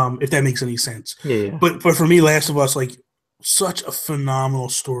 if that makes any sense. Yeah. But for me, Last of Us, like, such a phenomenal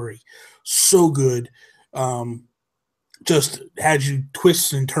story. So good. Just had you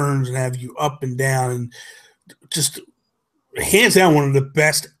twists and turns and have you up and down, and just hands down one of the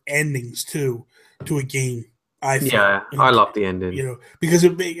best endings to a game. I love the ending. Because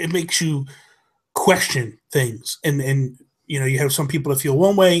it makes you question things, and you have some people that feel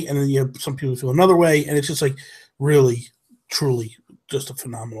one way, and then you have some people that feel another way, and it's just like really, truly, just a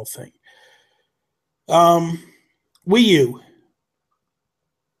phenomenal thing. Wii U.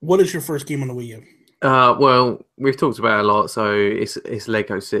 What is your first game on the Wii U? Well, we've talked about it a lot, so it's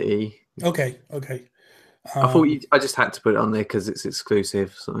Lego City. Okay. I just had to put it on there because it's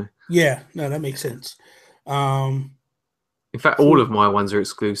exclusive. So yeah, no, that makes sense. In fact, all of my ones are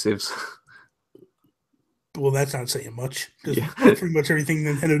exclusives. Well, that's not saying much because pretty much everything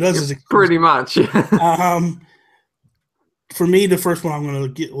Nintendo does is exclusive. Pretty much. For me, the first one I'm going to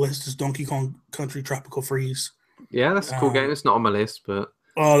get list is Donkey Kong Country Tropical Freeze. Yeah, that's a cool game. It's not on my list, but.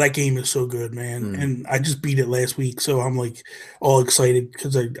 Oh, that game is so good, man. And I just beat it last week, so I'm like all excited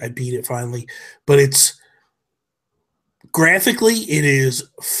because I beat it finally. But it's graphically, it is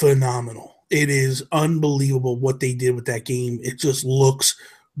phenomenal. It is unbelievable what they did with that game. It just looks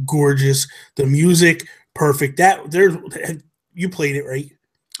gorgeous. The music, perfect. You played it, right?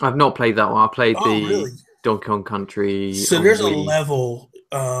 I've not played that one. I played really? Donkey Kong Country. So there's a level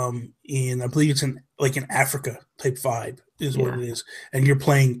in, I believe it's in Africa type vibe is what it is, and you're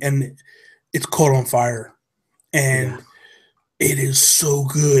playing, and it's caught on fire, and it is so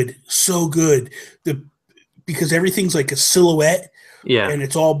good, so good. Because everything's like a silhouette, and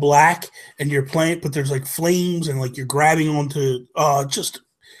it's all black, and you're playing, but there's like flames, and like you're grabbing onto just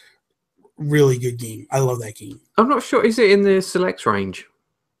really good game. I love that game. I'm not sure. Is it in the select range?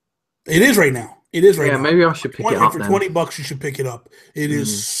 It is right now. It is right now. Yeah, maybe I should pick it up for then. $20. You should pick it up. It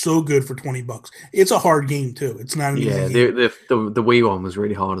is so good for $20. It's a hard game too. It's not an easy game. The Wii one was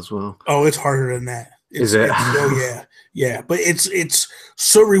really hard as well. Oh, it's harder than that. Is it? Oh yeah. But it's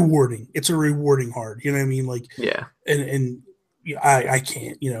so rewarding. It's a rewarding hard. You know what I mean? Like and I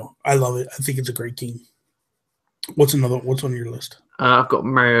can't. You know, I love it. I think it's a great game. What's on your list? I've got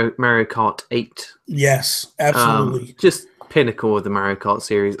Mario Kart 8. Yes, absolutely. Just pinnacle of the Mario Kart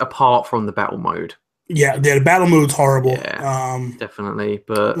series, apart from the battle mode. Yeah, the battle mode's horrible. Yeah, definitely.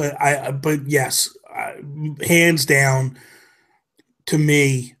 But yes, hands down, to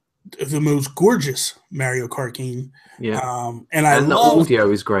me, the most gorgeous Mario Kart game. Yeah, and the audio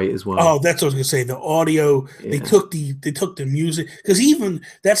is great as well. Oh, that's what I was gonna say. The audio, they took the music, because even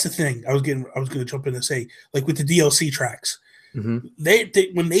that's the thing. I was gonna jump in and say, like with the DLC tracks,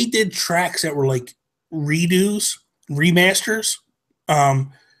 they when they did tracks that were like remasters,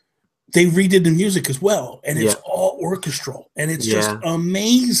 they redid the music as well, and it's all orchestral, and it's just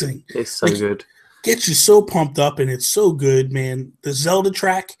amazing. It's so good. Gets you so pumped up, and it's so good, man. The Zelda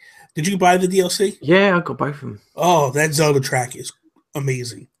track. Did you buy the DLC? Yeah, I got both of them. Oh, that Zelda track is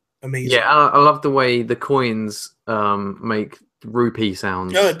amazing. Amazing. Yeah, I love the way the coins make rupee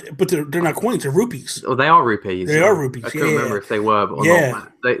sounds. But they're not coins, they're rupees. Oh, they are rupees. They are rupees. I couldn't remember if they were,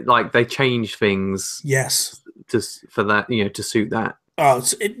 but not. They changed things. Yes. Just for that, to suit that. Oh,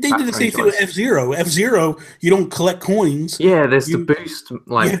 they did the same thing with F-Zero. F-Zero, you don't collect coins. Yeah, there's the boost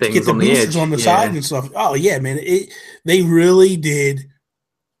things on the edge, on the side and stuff. Oh yeah, man, they really did.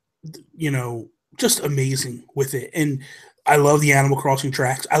 Just amazing with it. And I love the Animal Crossing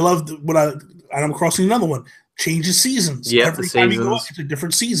tracks. I love Animal Crossing, another one, changes seasons. Yeah, every time you go up, it's a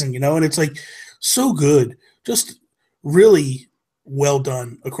different season, and it's like so good. Just really well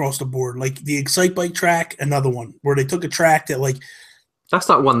done across the board. Like the Excite Bike track, another one where they took a track that that's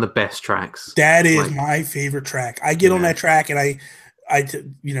like one of the best tracks. That is my favorite track. I get on that track and I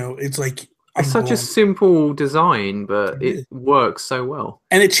it's like it's such a simple design, but it works so well.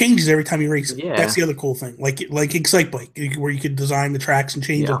 And it changes every time you race it. Yeah. That's the other cool thing. Like Excite Bike, where you could design the tracks and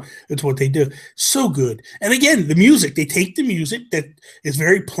change them. It's what they do. So good. And again, the music, they take the music that is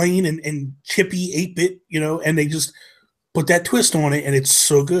very plain and chippy 8-bit, and they just put that twist on it, and it's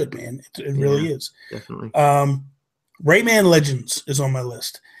so good, man. It really is. Definitely. Rayman Legends is on my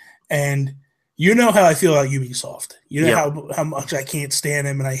list. And you know how I feel about Ubisoft. You know how much I can't stand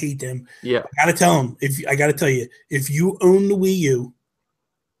them and I hate them. Yeah. I gotta tell you, if you own the Wii U,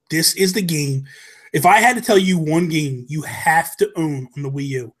 this is the game. If I had to tell you one game you have to own on the Wii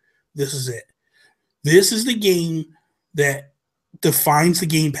U, this is it. This is the game that defines the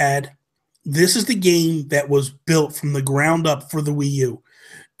gamepad. This is the game that was built from the ground up for the Wii U.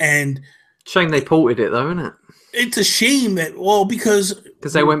 And shame they ported it though, isn't it? It's a shame that, because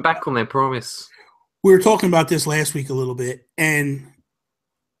they went back on their promise. We were talking about this last week a little bit, and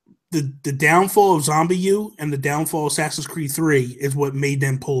the downfall of Zombie U and the downfall of Assassin's Creed 3 is what made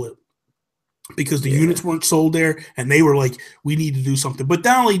them pull it, because the units weren't sold there, and they were like, we need to do something. But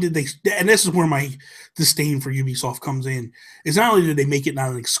not only did they, and this is where my disdain for Ubisoft comes in, is not only did they make it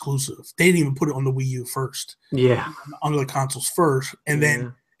not an exclusive, they didn't even put it on the Wii U first. Yeah. On the consoles first, and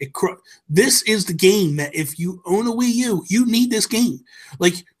then this is the game that if you own a Wii U, you need this game.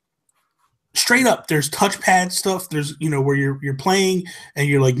 Like, straight up, there's touchpad stuff. There's, where you're playing and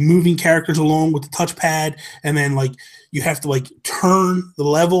you're like moving characters along with the touchpad, and then like you have to like turn the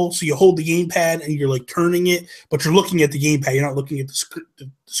level. So you hold the gamepad and you're like turning it, but you're looking at the gamepad. You're not looking at the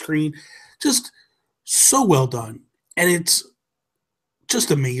screen. Just so well done, and it's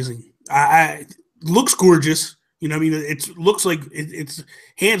just amazing. I looks gorgeous. It looks like it's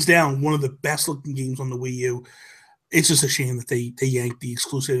hands down one of the best looking games on the Wii U. It's just a shame that they yanked the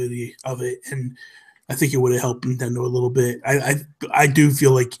exclusivity of it, and I think it would have helped Nintendo a little bit. I do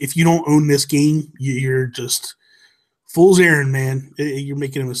feel like if you don't own this game, you're just fool's errand, man. You're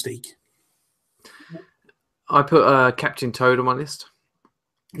making a mistake. I put Captain Toad on my list.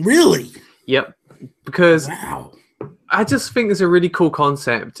 Really? Yep. Because I just think it's a really cool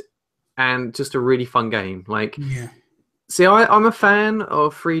concept. And just a really fun game. See, I'm a fan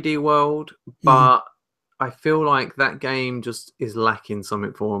of 3D World, but I feel like that game just is lacking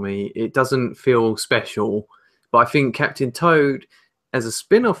something for me. It doesn't feel special, but I think Captain Toad, as a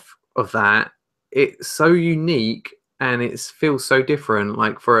spin-off of that, it's so unique and it feels so different.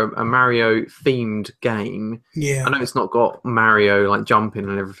 Like for a Mario themed game, Yeah. I know it's not got Mario like jumping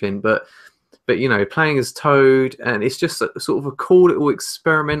and everything, but you know, playing as Toad, and it's just sort of a cool little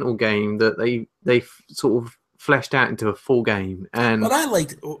experimental game that they sort of fleshed out into a full game. And But I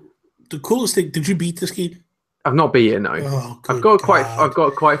liked the coolest thing. Did you beat this game? I've not beat it. No, Oh, I've good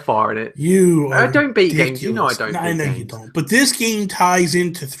got quite far in it. You I are don't beat ridiculous. games. You know I don't. I beat know games. you don't. But this game ties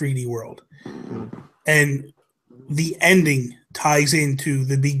into 3D World, and the ending ties into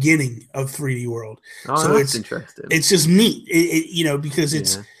the beginning of 3D World. Oh, so that's interesting. It's just neat, you know, because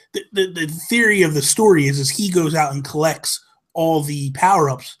it's the theory of the story is he goes out and collects all the power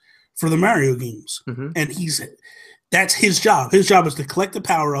ups for the Mario games, and that's his job. His job is to collect the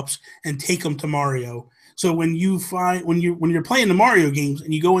power ups and take them to Mario. So when you're playing the Mario games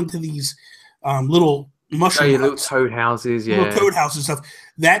and you go into these little mushroom little toad houses, little toad houses and stuff,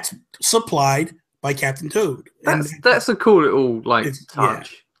 that's supplied by Captain Toad. That's a cool little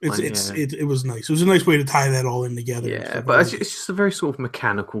touch. It was nice. It was a nice way to tie that all in together. Yeah, but it's just a very sort of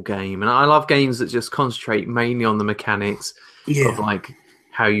mechanical game, and I love games that just concentrate mainly on the mechanics of like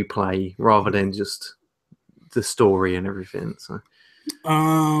how you play rather than just the story and everything. So,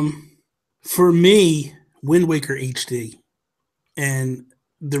 for me, Wind Waker HD, and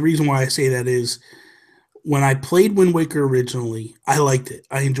the reason why I say that is when I played Wind Waker originally, I liked it.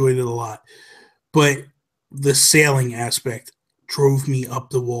 I enjoyed it a lot, but the sailing aspect drove me up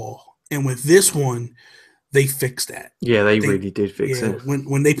the wall. And with this one, they fixed that. Yeah, they really did fix it.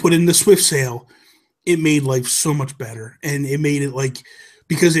 When they put in the Swift Sail, it made life so much better. And it made it like,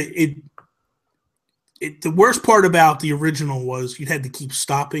 because the worst part about the original was you had to keep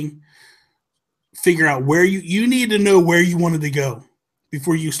stopping, figure out where you needed to know where you wanted to go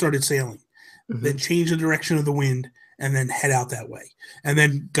before you started sailing. Then change the direction of the wind and then head out that way. And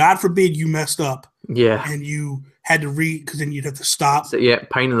then, God forbid, you messed up. Yeah. And you had to read, because then you'd have to stop. So,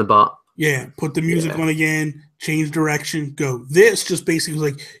 pain in the butt. Yeah, put the music on again, change direction, go. This just basically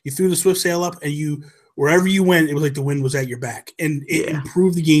was like you threw the Swift Sail up, and wherever you went, it was like the wind was at your back. And it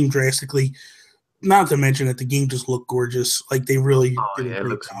improved the game drastically. Not to mention that the game just looked gorgeous. Like they really did a great it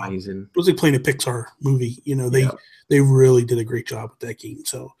looks job. amazing. It was like playing a Pixar movie. You know, they really did a great job with that game.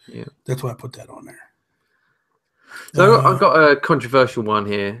 So that's why I put that on there. So I've got a controversial one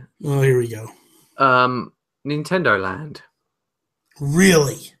here. Oh, here we go. Nintendo Land.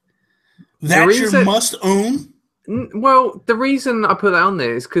 Really? That's your must own? Well, the reason I put that on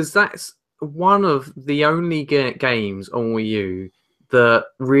there is because that's one of the only games on Wii U that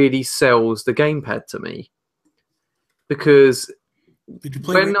really sells the gamepad to me. Because did you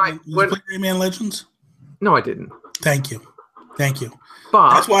play Rayman Legends? No, I didn't. Thank you.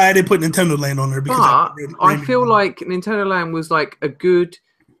 But that's why I didn't put Nintendo Land on there. Because I feel like Nintendo Land was like a good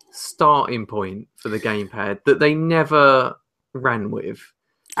starting point for the gamepad that they never ran with.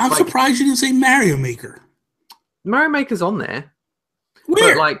 I'm surprised you didn't say Mario Maker. Mario Maker's on there.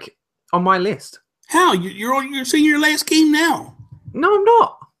 Where? But on my list. How? You're saying your last game now? No, I'm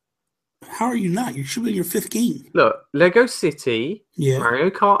not. How are you not? You should be your 5th game. Look, Lego City, Mario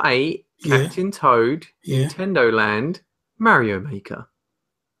Kart 8, Captain Toad, Nintendo Land, Mario Maker.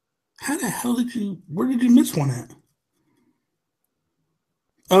 How the hell where did you miss one at?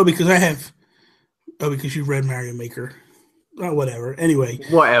 Oh, because you read Mario Maker. Oh, whatever. Anyway.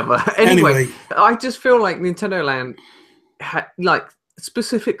 Anyway, I just feel like Nintendo Land,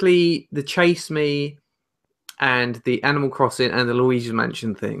 specifically the Chase Me and the Animal Crossing and the Luigi's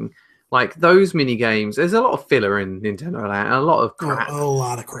Mansion thing, like those mini games, there's a lot of filler in Nintendo Land, a lot of crap. A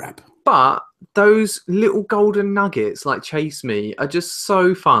lot of crap. But those little golden nuggets like Chase Me are just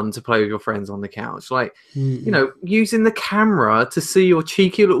so fun to play with your friends on the couch. Like, you know, using the camera to see your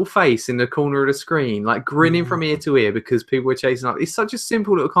cheeky little face in the corner of the screen, like grinning from ear to ear because people are chasing up. It's such a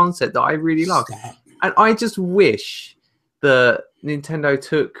simple little concept that I really love. And I just wish that Nintendo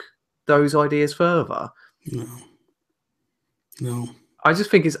took those ideas further. No. I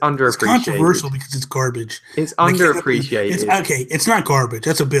just think it's underappreciated. It's controversial because it's garbage. It's underappreciated. It's not garbage.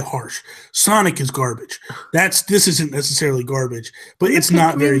 That's a bit harsh. Sonic is garbage. This isn't necessarily garbage, but it's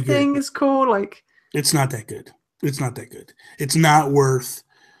not very good. The thing is cool. Like, it's not that good. It's not worth.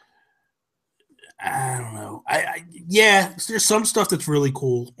 I don't know. There's some stuff that's really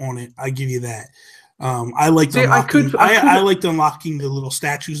cool on it. I give you that. I liked unlocking the little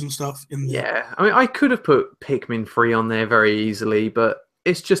statues and stuff. I mean, I could have put Pikmin 3 on there very easily, but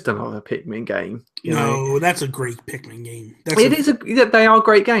it's just another Pikmin game. You know? That's a great Pikmin game. They are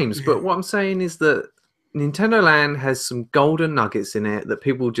great games, but what I'm saying is that Nintendo Land has some golden nuggets in it that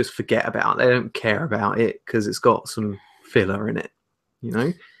people just forget about. They don't care about it because it's got some filler in it, you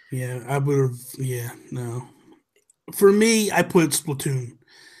know? Yeah, I would have. Yeah, no. For me, I put Splatoon.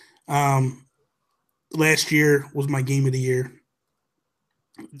 Last year was my game of the year.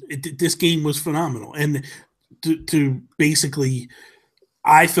 This game was phenomenal, and to basically,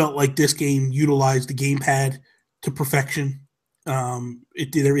 I felt like this game utilized the gamepad to perfection.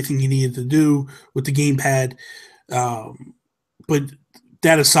 It did everything you needed to do with the gamepad. But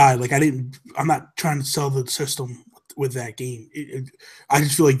that aside, like I'm not trying to sell the system with that game. I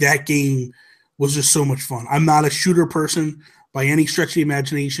just feel like that game was just so much fun. I'm not a shooter person by any stretch of the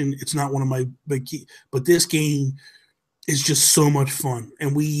imagination. It's not one of my big key, but this game is just so much fun.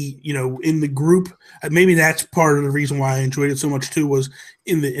 And we, in the group, maybe that's part of the reason why I enjoyed it so much too, was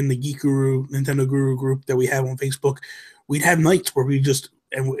in the Geek Guru, Nintendo Guru group that we have on Facebook, we'd have nights where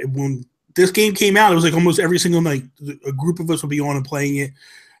when this game came out, it was like almost every single night, a group of us would be on and playing it.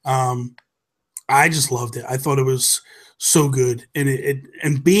 I just loved it. I thought it was so good.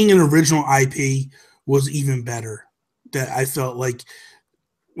 And being an original IP was even better. That I felt like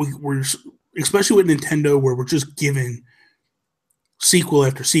we're, especially with Nintendo, where we're just given sequel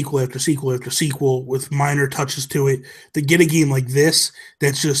after sequel after sequel after sequel with minor touches to it, to get a game like this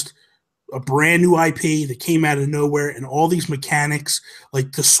that's just a brand new IP that came out of nowhere, and all these mechanics,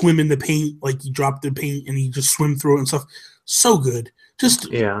 like to swim in the paint, like you drop the paint and you just swim through it and stuff. So good. Just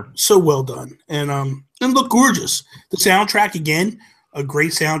so well done. And look gorgeous. The soundtrack, again, a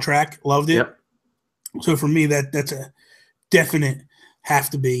great soundtrack. Loved it. Yep. So for me, that's a definite have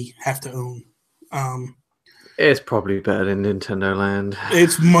to own. It's probably better than Nintendo Land.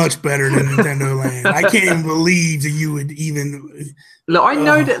 It's much better than Nintendo Land. I can't even believe that you would even. Look, I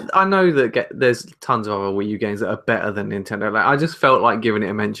know that there's tons of other Wii U games that are better than Nintendo Land. I just felt like giving it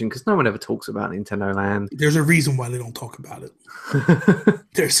a mention because no one ever talks about Nintendo Land. There's a reason why they don't talk about it.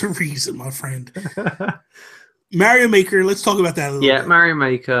 There's a reason, my friend. Mario Maker. Let's talk about that a little bit. Yeah, Mario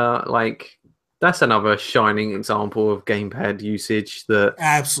Maker, like. That's another shining example of gamepad usage that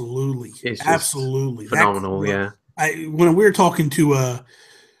absolutely phenomenal. When we were talking to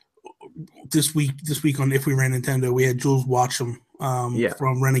this week on If We Ran Nintendo, we had Jules Watcham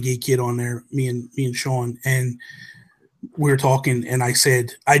from Renegade Kid on there, me and Sean, and we were talking, and I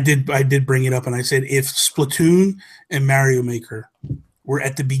said I did bring it up, and I said if Splatoon and Mario Maker were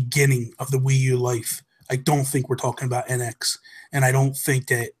at the beginning of the Wii U life, I don't think we're talking about NX, and I don't think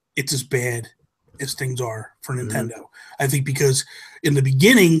that it's as bad as things are for Nintendo. Mm-hmm. I think because in the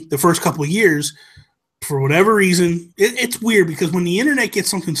beginning, the first couple of years, for whatever reason, it's weird because when the internet gets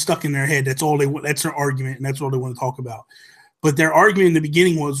something stuck in their head, that's their argument, and that's all they want to talk about. But their argument in the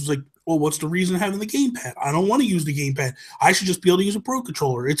beginning was like, well, what's the reason of having the gamepad? I don't want to use the gamepad. I should just be able to use a Pro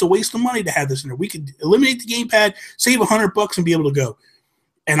Controller. It's a waste of money to have this in there. We could eliminate the gamepad, save $100 and be able to go.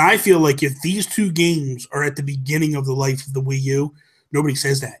 And I feel like if these two games are at the beginning of the life of the Wii U, nobody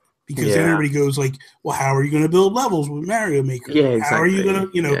says that. Because then everybody goes like, well, how are you going to build levels with Mario Maker? Yeah, exactly. How are you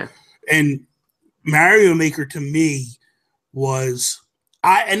going to, and Mario Maker to me was,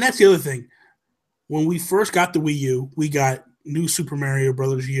 and that's the other thing. When we first got the Wii U, we got New Super Mario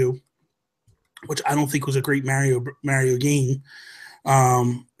Brothers U, which I don't think was a great Mario game.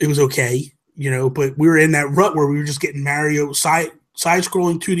 It was okay, but we were in that rut where we were just getting Mario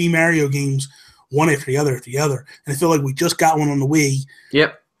side-scrolling 2D Mario games one after the other. And I feel like we just got one on the Wii.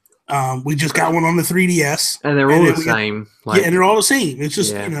 Yep. We just got one on the 3DS, and they're all the same. And they're all the same. It's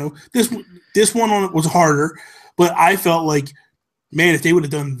just this one on it was harder, but I felt like, man, if they would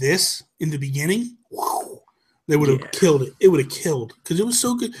have done this in the beginning, they would have killed it. It would have killed because it was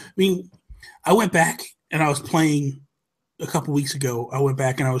so good. I mean, I went back and I was playing a couple weeks ago. I went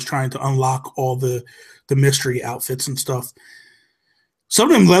back and I was trying to unlock all the mystery outfits and stuff.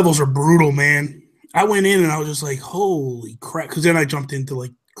 Some of them levels are brutal, man. I went in and I was just like, holy crap! Because then I jumped into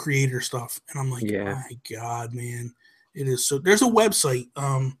like creator stuff, and I'm like, my God, man, it is so. There's a website,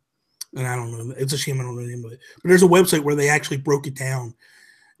 and I don't know. It's a shame I don't know the name of it, but there's a website where they actually broke it down,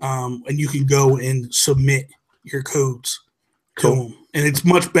 and you can go and submit your codes to them, and it's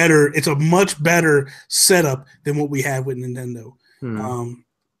much better. It's a much better setup than what we have with Nintendo.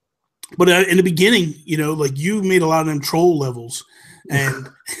 But in the beginning, like you made a lot of them troll levels, and.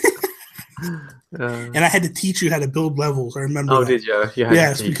 And I had to teach you how to build levels. I remember. Oh, did you?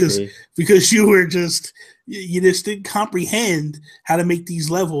 Yes, because you were you just didn't comprehend how to make these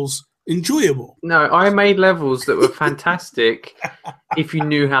levels enjoyable. No, I made levels that were fantastic if you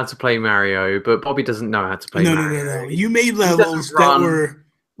knew how to play Mario, but Bobby doesn't know how to play Mario. No. You made levels that were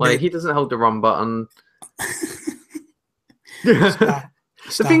he doesn't hold the run button. Stop.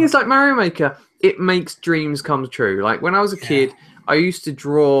 The thing is, like Mario Maker, it makes dreams come true. Like when I was a kid, I used to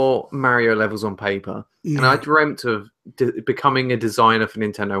draw Mario levels on paper, and I dreamt of becoming a designer for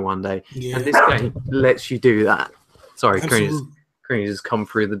Nintendo one day. And this game lets you do that. Sorry, Crean's just come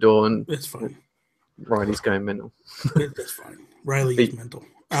through the door and it's fine. Riley's going mental. That's fine. Riley is mental.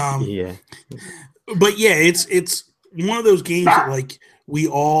 Yeah. But yeah, it's one of those games that like we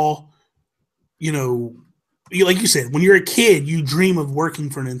all, you know, like you said, when you're a kid, you dream of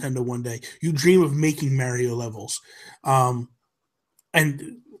working for Nintendo one day. You dream of making Mario levels. And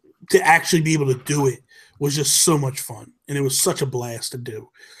to actually be able to do it was just so much fun. And it was such a blast to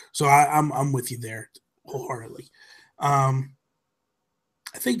do. So I'm with you there wholeheartedly. I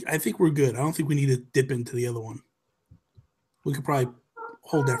think we're good. I don't think we need to dip into the other one. We could probably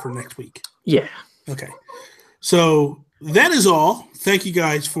hold that for next week. Yeah. Okay. So that is all. Thank you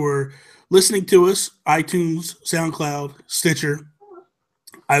guys for listening to us. iTunes, SoundCloud, Stitcher.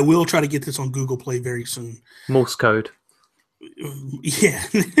 I will try to get this on Google Play very soon. Morse code. Yeah.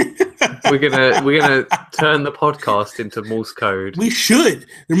 We're gonna turn the podcast into Morse code. We should.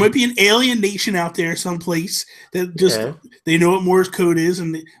 There might be an alien nation out there someplace that just they know what Morse code is,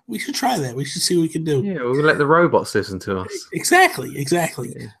 and we should try that. We should see what we can do. Yeah, we'll let the robots listen to us. Exactly.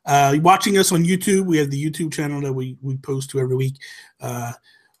 Yeah. Watching us on YouTube, we have the YouTube channel that we post to every week.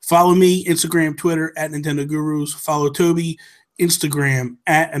 Follow me, Instagram, Twitter, at Nintendo Gurus. Follow Toby, Instagram,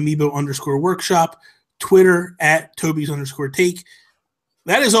 at Amiibo_workshop. Twitter, at Toby's_take.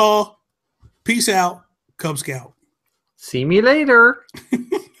 That is all. Peace out, Cub Scout. See me later. Hey.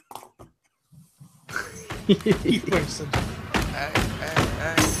 Good to see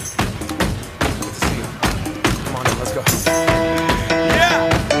you. Come on in, let's go. Yeah!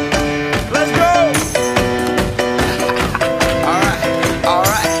 Let's go! All right,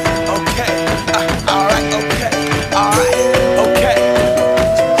 okay. All right, okay.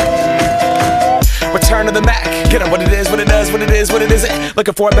 Return to the Mac. Get up what it is, what it does, what it is, what it isn't.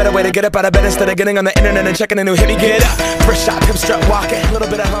 Looking for a better way to get up out of bed instead of getting on the internet and checking a new hit me get up. First shot, come strut walking. A little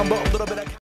bit of humble, a little bit of